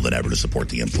critical than ever to support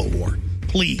the InfoWar.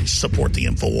 Please support the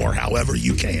InfoWar however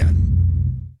you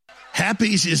can.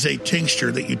 Happy's is a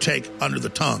tincture that you take under the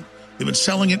tongue. We've been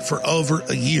selling it for over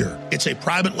a year. It's a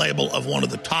private label of one of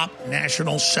the top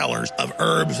national sellers of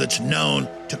herbs that's known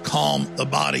to calm the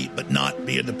body but not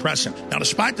be a depressant. Now,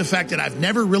 despite the fact that I've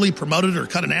never really promoted or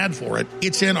cut an ad for it,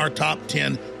 it's in our top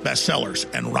 10 bestsellers.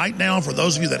 And right now, for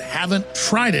those of you that haven't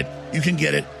tried it, you can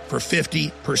get it for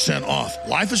 50% off.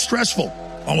 Life is stressful.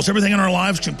 Almost everything in our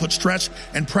lives can put stress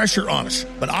and pressure on us.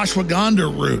 But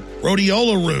ashwagandha root,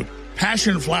 rhodiola root,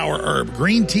 passion flower herb,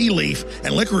 green tea leaf,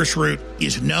 and licorice root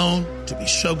is known to be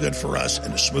so good for us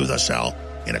and to smooth us out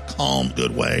in a calm,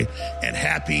 good way. And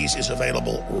Happy's is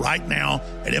available right now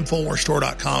at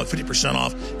InfoWarsStore.com at 50%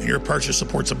 off. And your purchase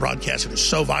supports the broadcast. It is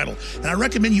so vital. And I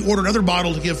recommend you order another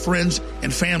bottle to give friends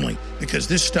and family because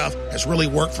this stuff has really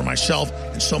worked for myself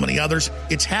and so many others.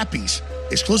 It's Happy's,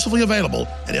 exclusively available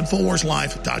at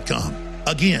InfoWarsLife.com.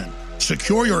 Again,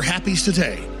 secure your Happy's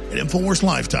today at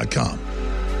InfoWarsLife.com.